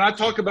when I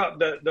talk about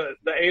the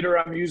aider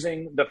I'm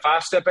using, the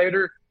 5-step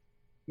aider,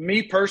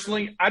 me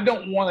personally, I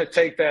don't want to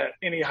take that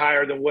any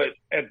higher than what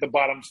at the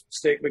bottom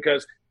stick,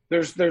 because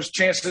there's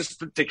chances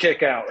to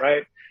kick out,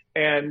 right?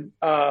 And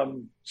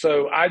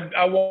so I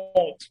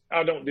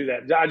don't do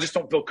that. I just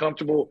don't feel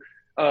comfortable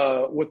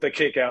with the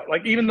kick out.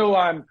 Like, even though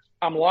I'm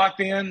locked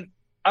in,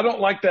 I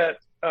don't like that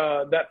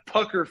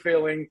pucker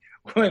feeling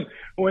when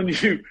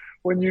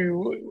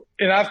you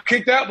and I've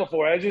kicked out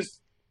before.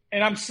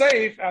 And I'm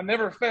safe. I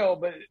never fell,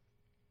 but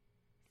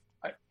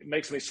it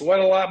makes me sweat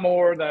a lot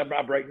more. Then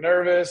I break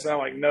nervous. And I'm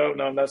like, no,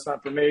 that's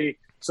not for me.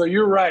 So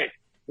you're right.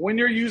 When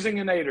you're using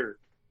an aider,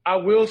 I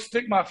will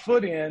stick my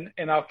foot in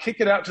and I'll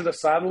kick it out to the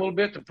side a little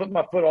bit to put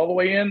my foot all the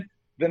way in.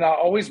 Then I'll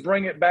always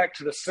bring it back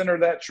to the center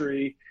of that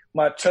tree.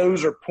 My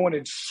toes are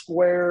pointed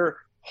square,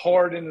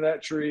 hard into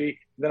that tree.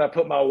 Then I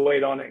put my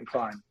weight on it and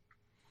climb.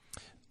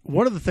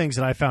 One of the things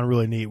that I found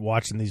really neat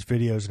watching these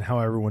videos and how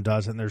everyone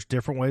does it, and there's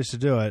different ways to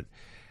do it,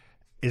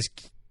 is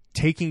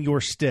taking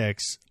your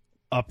sticks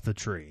up the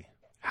tree.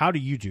 How do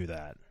you do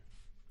that?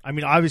 I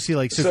mean, obviously,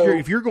 like, so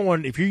if you're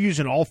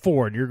using all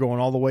 4 and you're going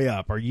all the way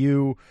up,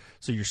 you're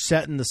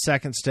setting the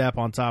second step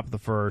on top of the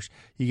first,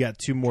 you got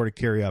 2 more to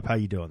carry up. How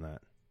you doing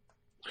that?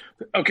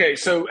 Okay,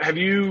 so have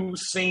you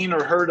seen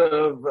or heard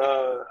of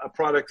a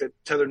product that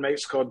Tethered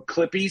makes called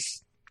Clippies?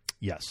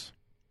 Yes.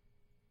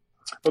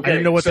 Okay, I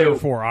didn't know what they were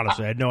for,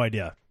 honestly. I had no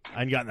idea. I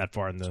hadn't gotten that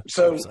far in the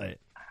website.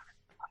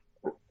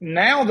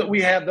 Now that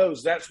we have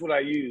those, that's what I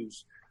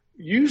use.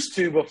 Used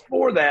to,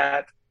 before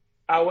that,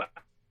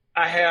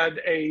 I had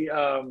a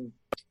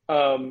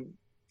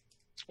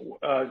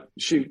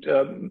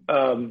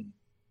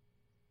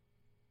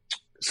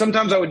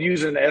sometimes I would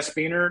use an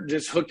S-beaner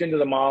just hooked into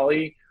the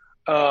molly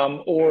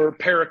or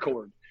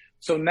paracord.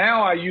 So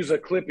now I use a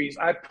Clippies.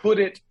 I put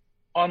it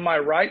on my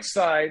right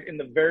side in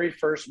the very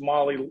first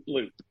molly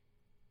loop.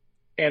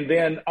 And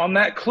then on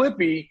that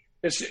Clippy,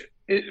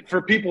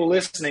 for people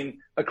listening,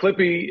 a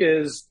Clippy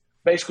is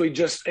basically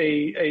just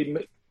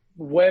a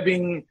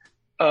webbing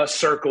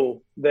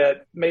circle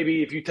that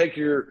maybe if you take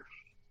your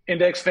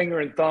index finger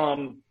and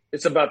thumb,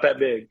 it's about that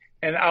big.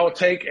 And I'll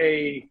take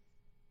a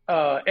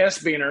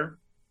S-beaner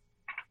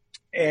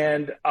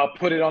and I'll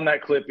put it on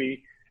that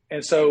Clippy.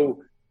 And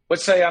so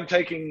let's say I'm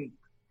taking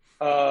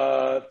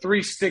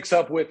 3 sticks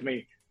up with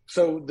me.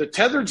 So the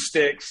tethered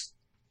sticks,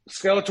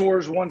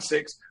 Skeletor's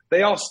 1/6,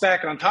 they all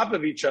stack on top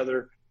of each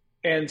other.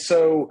 And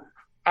so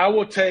I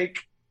will take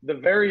the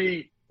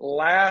very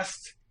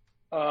last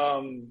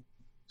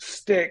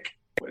stick,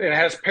 it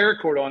has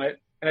paracord on it,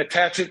 and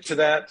attach it to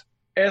that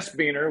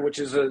S-beaner, which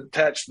is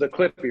attached to the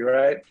Clippy,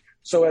 right?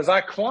 So as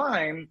I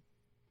climb,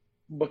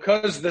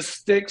 because the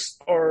sticks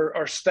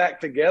are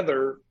stacked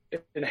together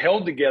and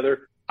held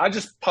together, I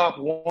just pop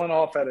one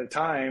off at a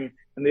time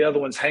and the other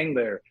ones hang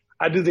there.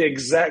 I do the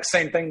exact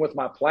same thing with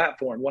my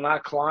platform. When I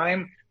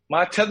climb,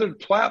 my tethered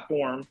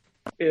platform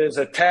is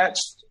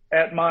attached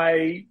at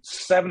my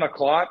 7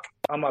 o'clock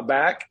on my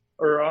back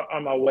or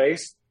on my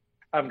waist.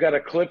 I've got a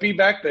Clippy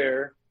back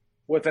there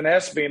with an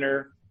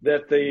S-beaner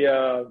that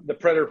the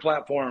Predator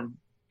platform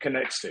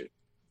connects to.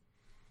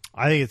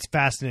 I think it's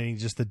fascinating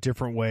just the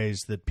different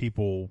ways that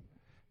people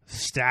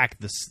stack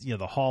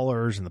the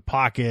haulers and the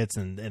pockets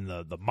and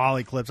the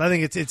molly clips. I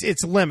think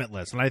it's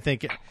limitless, and I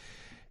think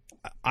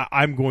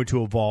I'm going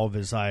to evolve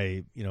as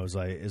I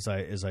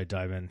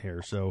dive in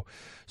here. So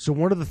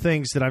one of the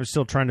things that I'm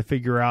still trying to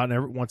figure out,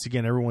 and once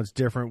again, everyone's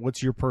different.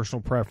 What's your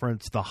personal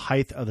preference? The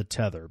height of the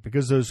tether,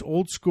 because those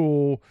old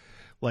school,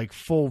 like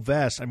full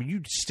vests. I mean,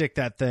 you'd stick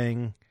that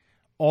thing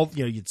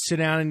you'd sit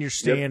down in your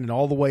stand and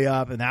all the way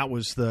up, and that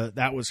was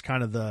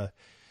kind of the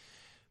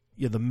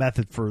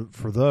method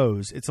for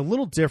those. It's a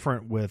little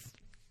different with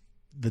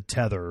the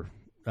tether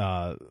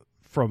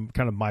from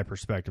kind of my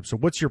perspective. So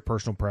what's your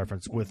personal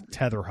preference with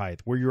tether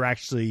height, where you're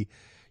actually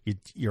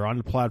you're on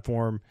the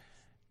platform,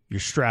 you're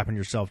strapping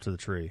yourself to the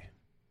tree?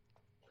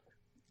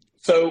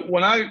 So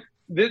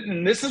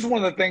this is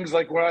one of the things,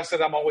 like where I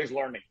said I'm always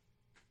learning.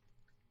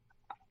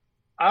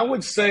 I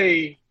would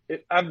say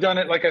I've done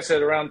it, like I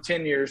said, around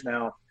 10 years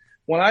now.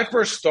 When I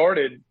first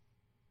started,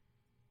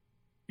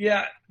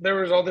 there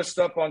was all this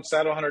stuff on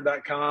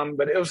saddlehunter.com,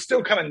 but it was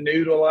still kind of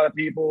new to a lot of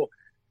people.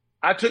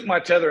 I took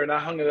my tether and I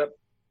hung it up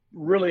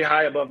really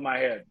high above my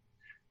head.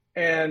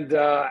 And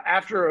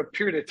after a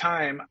period of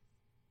time,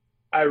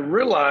 I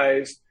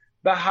realized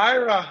the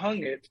higher I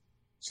hung it,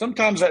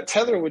 sometimes that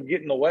tether would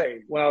get in the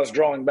way when I was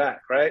drawing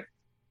back, right?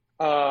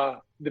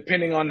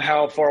 Depending on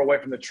how far away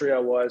from the tree I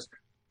was.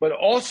 But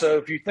also,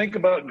 if you think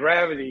about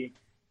gravity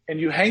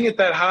and you hang it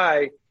that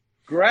high,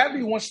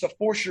 gravity wants to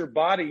force your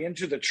body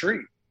into the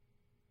tree,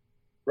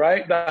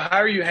 right? The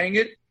higher you hang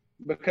it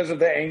because of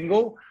the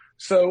angle.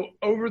 So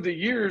over the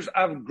years,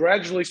 I've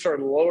gradually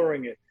started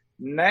lowering it.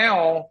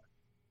 Now,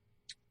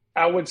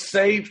 I would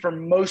say for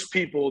most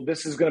people,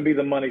 this is going to be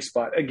the money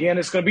spot. Again,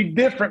 it's going to be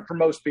different for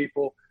most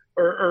people,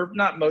 or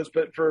not most,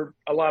 but for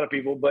a lot of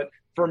people. But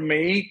for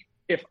me,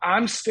 if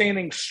I'm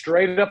standing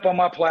straight up on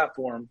my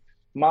platform,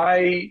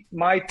 my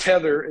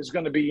tether is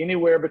going to be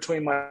anywhere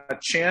between my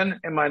chin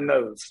and my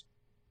nose.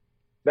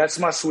 That's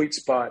my sweet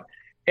spot.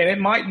 And it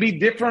might be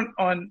different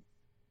on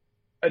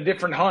a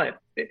different hunt.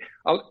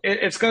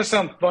 It's going to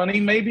sound funny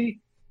maybe,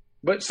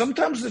 but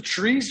sometimes the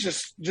trees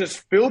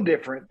just feel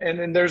different. And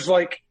then there's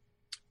like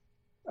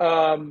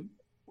some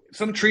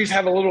trees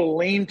have a little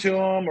lean to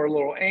them or a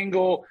little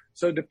angle.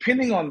 So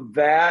depending on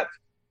that,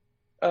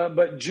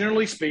 but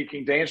generally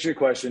speaking, to answer your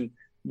question,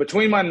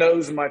 between my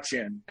nose and my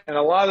chin. And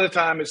a lot of the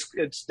time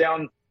it's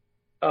down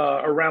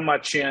around my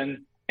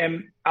chin.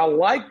 And I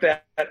like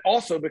that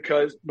also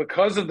because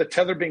of the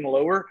tether being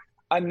lower,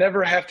 I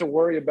never have to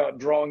worry about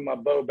drawing my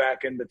bow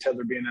back and the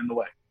tether being in the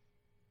way.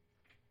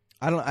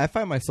 I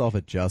find myself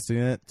adjusting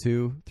it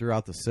too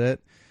throughout the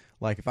sit.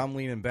 Like if I'm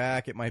leaning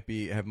back, it might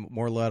have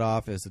more let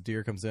off. As the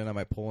deer comes in, I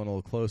might pull in a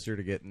little closer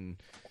to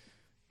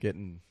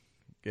getting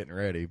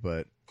ready.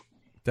 But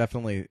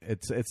definitely,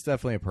 it's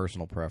definitely a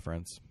personal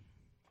preference.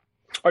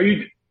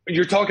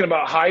 You're talking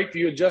about height?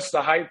 You adjust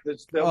the height where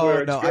it's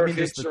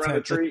around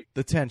the tree?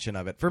 The tension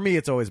of it. For me,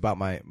 it's always about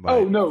my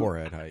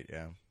forehead height,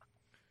 yeah.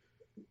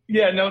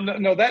 Yeah,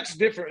 no, that's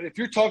different. If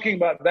you're talking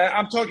about that,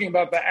 I'm talking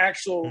about the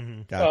actual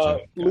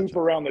loop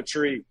around the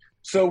tree.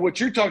 So what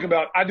you're talking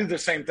about, I do the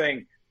same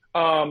thing.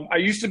 I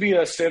used to be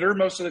a sitter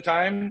most of the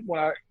time when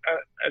I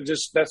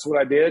that's what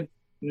I did.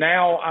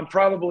 Now I'm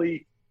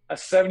probably a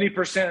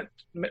 70%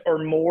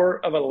 or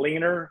more of a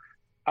leaner.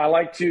 I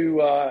like to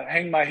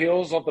hang my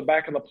heels off the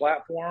back of the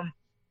platform.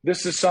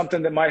 This is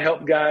something that might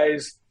help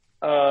guys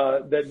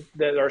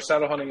that are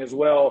saddle hunting as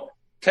well.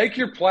 Take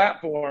your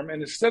platform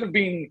and instead of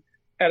being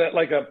at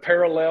a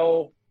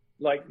parallel,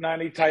 like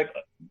 90 type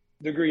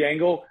degree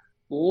angle,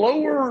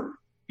 lower,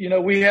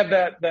 we have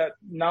that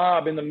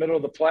knob in the middle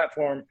of the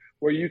platform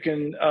where you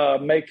can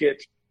make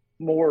it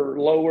more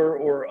lower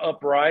or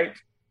upright.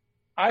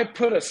 I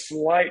put a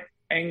slight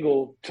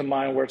angle to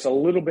mine where it's a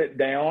little bit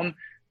down.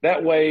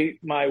 That way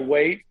my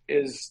weight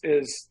is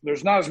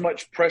there's not as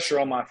much pressure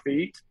on my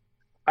feet.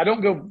 I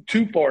don't go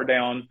too far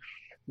down,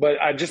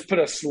 but I just put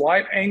a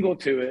slight angle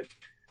to it.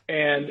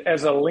 And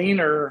as a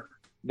leaner,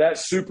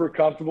 that's super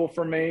comfortable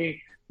for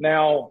me.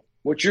 Now,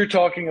 what you're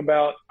talking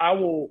about, I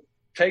will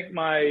take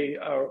my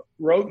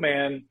rope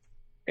man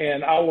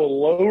and I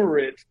will lower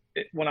it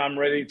when I'm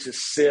ready to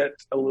sit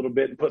a little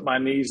bit and put my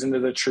knees into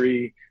the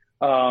tree.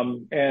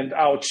 And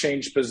I'll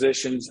change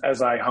positions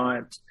as I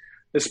hunt,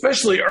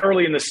 especially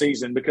early in the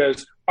season,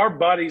 because our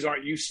bodies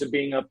aren't used to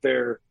being up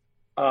there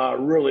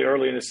really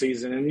early in the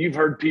season. And you've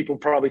heard people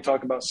probably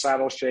talk about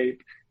saddle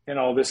shape and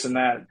all this and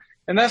that.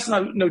 And that's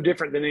no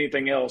different than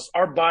anything else.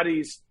 Our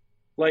bodies,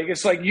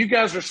 it's like you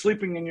guys are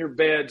sleeping in your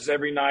beds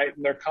every night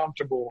and they're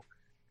comfortable.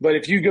 But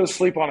if you go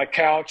sleep on a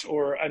couch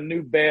or a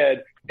new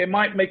bed, it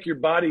might make your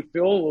body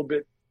feel a little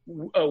bit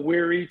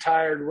weary,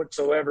 tired,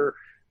 whatsoever.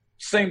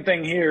 Same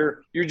thing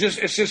here. You're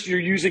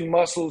using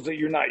muscles that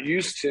you're not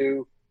used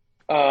to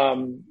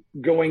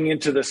going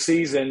into the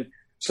season.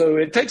 So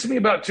it takes me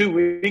about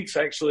 2 weeks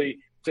actually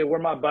to where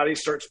my body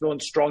starts feeling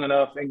strong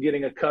enough and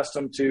getting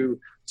accustomed to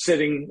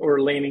sitting or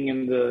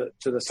leaning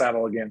to the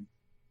saddle again.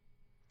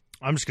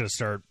 I'm just going to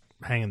start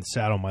hanging the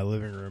saddle in my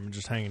living room and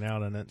just hanging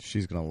out in it.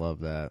 She's going to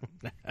love that.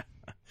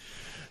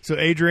 So,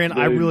 Adrian,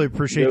 I really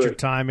appreciate your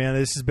time, man.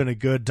 This has been a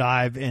good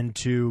dive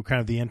into kind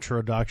of the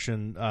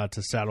introduction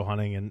to saddle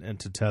hunting and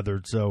to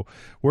tethered. So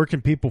where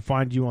can people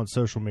find you on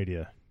social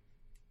media?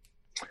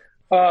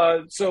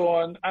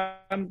 So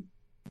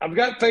I've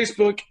got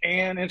Facebook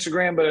and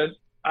Instagram, but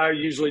I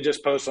usually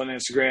just post on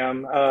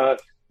Instagram.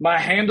 My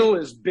handle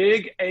is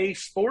Big A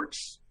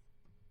Sports.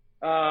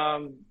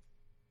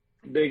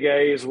 Big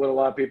A is what a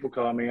lot of people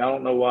call me. I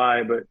don't know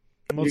why, but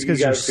it's because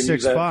you're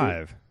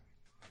 6'5".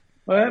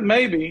 Well,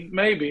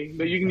 maybe,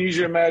 but you can use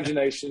your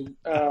imagination.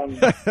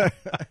 Big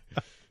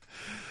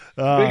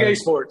A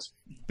Sports.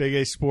 Big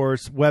A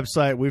Sports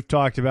website. We've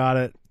talked about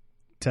it.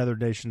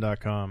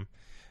 TetheredNation.com.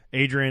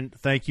 Adrian,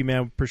 thank you,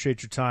 man.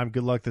 Appreciate your time.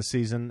 Good luck this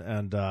season,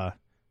 and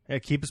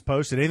keep us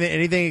posted.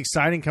 Anything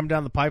exciting come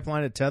down the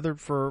pipeline at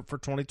Tethered for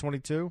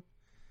 2022?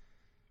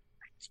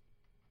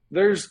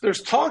 There's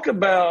talk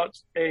about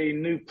a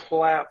new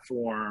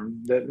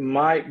platform that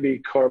might be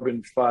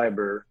carbon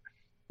fiber.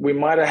 We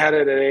might have had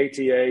it at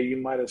ATA. You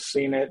might have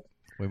seen it.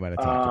 We might have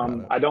talked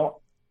about it. I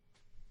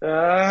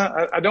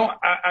don't.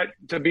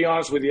 To be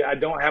honest with you, I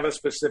don't have a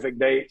specific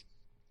date,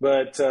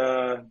 but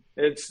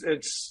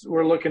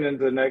we're looking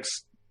into the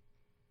next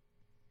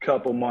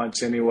couple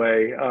months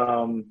anyway.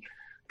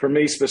 For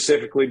me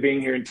specifically, being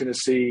here in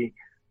Tennessee,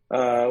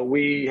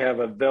 we have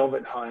a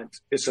velvet hunt.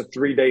 It's a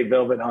 3-day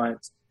velvet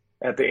hunt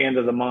at the end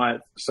of the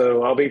month,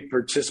 so I'll be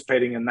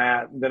participating in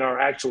that. Then our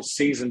actual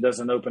season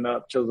doesn't open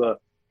up till the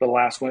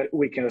last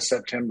weekend of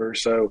September.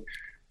 So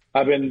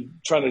I've been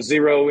trying to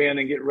zero in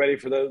and get ready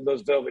for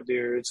those velvet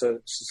deer. It's a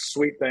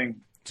sweet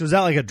thing. So is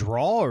that like a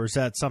draw, or is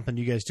that something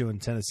you guys do in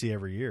Tennessee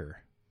every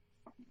year?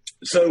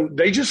 So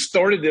they just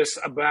started this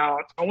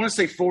about, I want to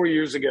say 4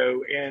 years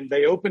ago, and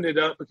they opened it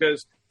up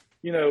because,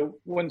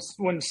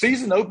 when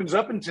season opens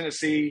up in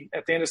Tennessee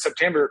at the end of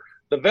September,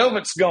 the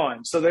velvet's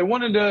gone. So they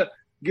wanted to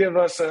give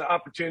us an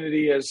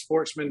opportunity as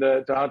sportsmen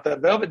to hunt that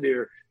velvet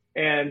deer.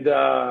 And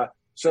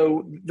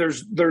so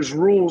there's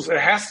rules. It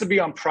has to be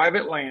on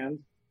private land,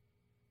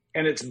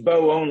 and it's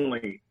bow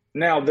only.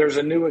 Now there's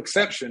a new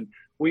exception.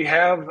 We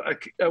have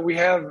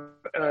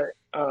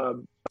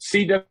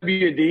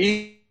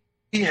CWD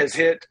has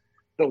hit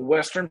the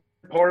western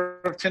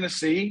part of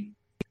Tennessee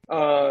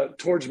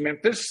towards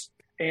Memphis.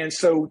 And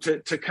so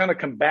to kind of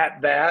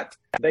combat that,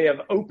 they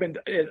have opened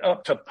it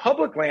up to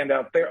public land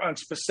out there on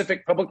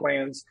specific public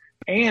lands,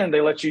 and they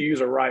let you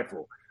use a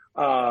rifle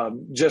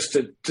just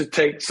to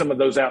take some of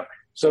those out.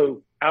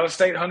 So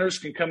out-of-state hunters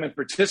can come and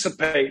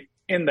participate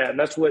in that. And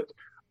that's what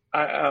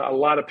a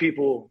lot of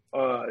people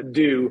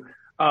do.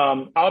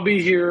 I'll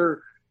be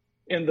here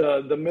in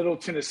the middle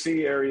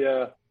Tennessee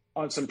area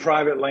on some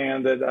private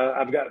land that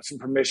I've got some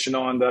permission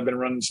on, that I've been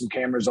running some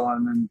cameras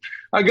on, and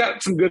I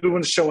got some good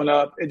ones showing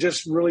up. It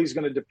just really is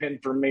going to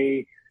depend for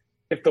me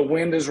if the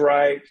wind is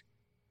right,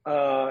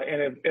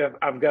 and if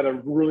I've got a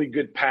really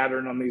good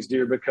pattern on these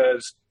deer,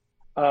 because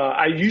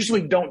I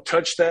usually don't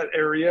touch that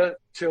area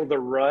till the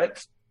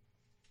rut.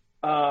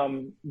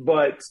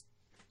 But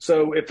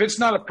so if it's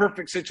not a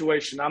perfect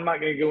situation, I'm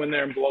not going to go in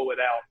there and blow it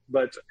out.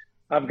 But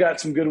I've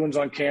got some good ones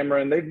on camera,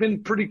 and they've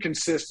been pretty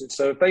consistent.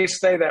 So if they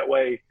stay that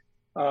way,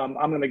 I'm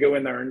going to go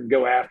in there and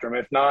go after them.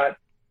 If not,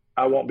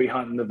 I won't be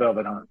hunting the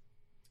velvet hunt.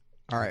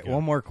 All right,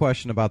 one more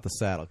question about the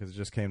saddle, because it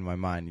just came to my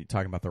mind. You're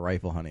talking about the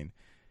rifle hunting.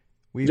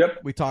 We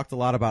talked a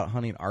lot about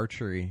hunting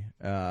archery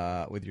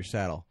with your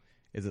saddle.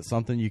 Is it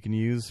something you can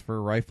use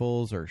for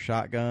rifles or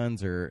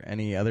shotguns or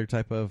any other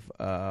type of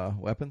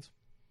weapons?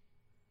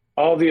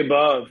 All the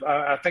above.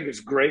 I think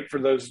it's great for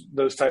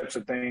those types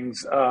of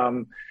things.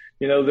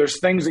 There's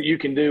things that you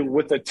can do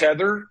with the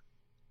tether.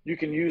 You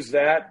can use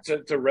that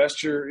to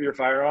rest your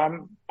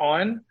firearm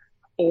on,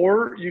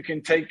 or you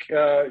can take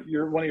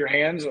one of your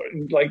hands,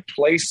 like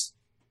place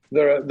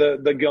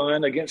the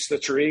gun against the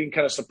tree and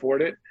kind of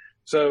support it.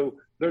 So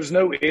there's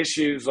no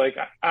issues. Like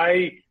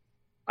I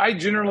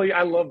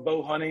love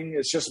bow hunting.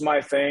 It's just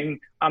my thing.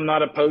 I'm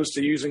not opposed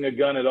to using a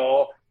gun at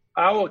all.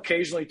 I will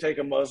occasionally take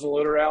a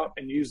muzzleloader out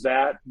and use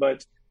that,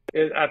 but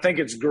I think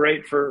it's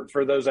great for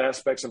those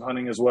aspects of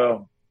hunting as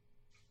well.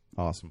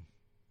 Awesome.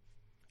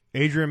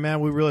 Adrian,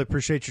 man, we really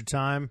appreciate your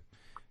time.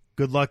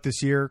 Good luck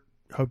this year.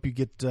 Hope you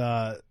get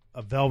a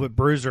velvet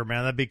bruiser,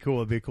 man. That'd be cool.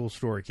 It'd be a cool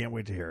story. Can't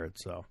wait to hear it.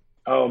 So.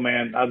 Oh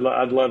man, I'd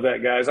love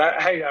that, guys.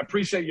 I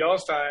appreciate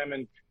y'all's time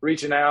and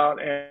reaching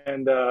out,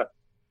 and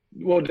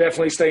we'll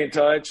definitely stay in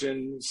touch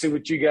and see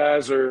what you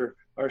guys are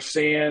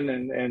seeing,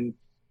 and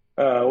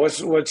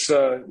let's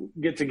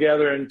get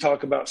together and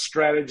talk about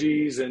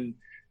strategies. And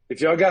if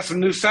y'all got some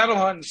new saddle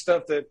hunting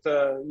stuff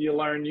that you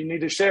learned, you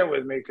need to share it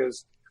with me,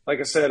 because like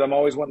I said, I'm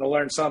always wanting to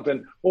learn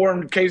something. Or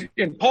in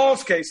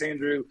Paul's case,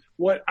 Andrew,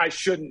 what I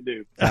shouldn't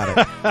do.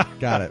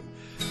 Got it.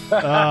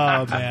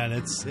 Oh man,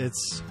 it's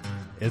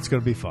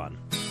going to be fun.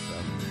 So,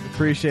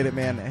 appreciate it,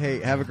 man. Hey,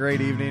 have a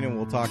great evening, and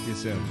we'll talk to you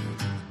soon.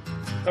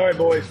 All right,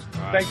 boys.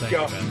 All right, thank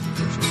y'all. You,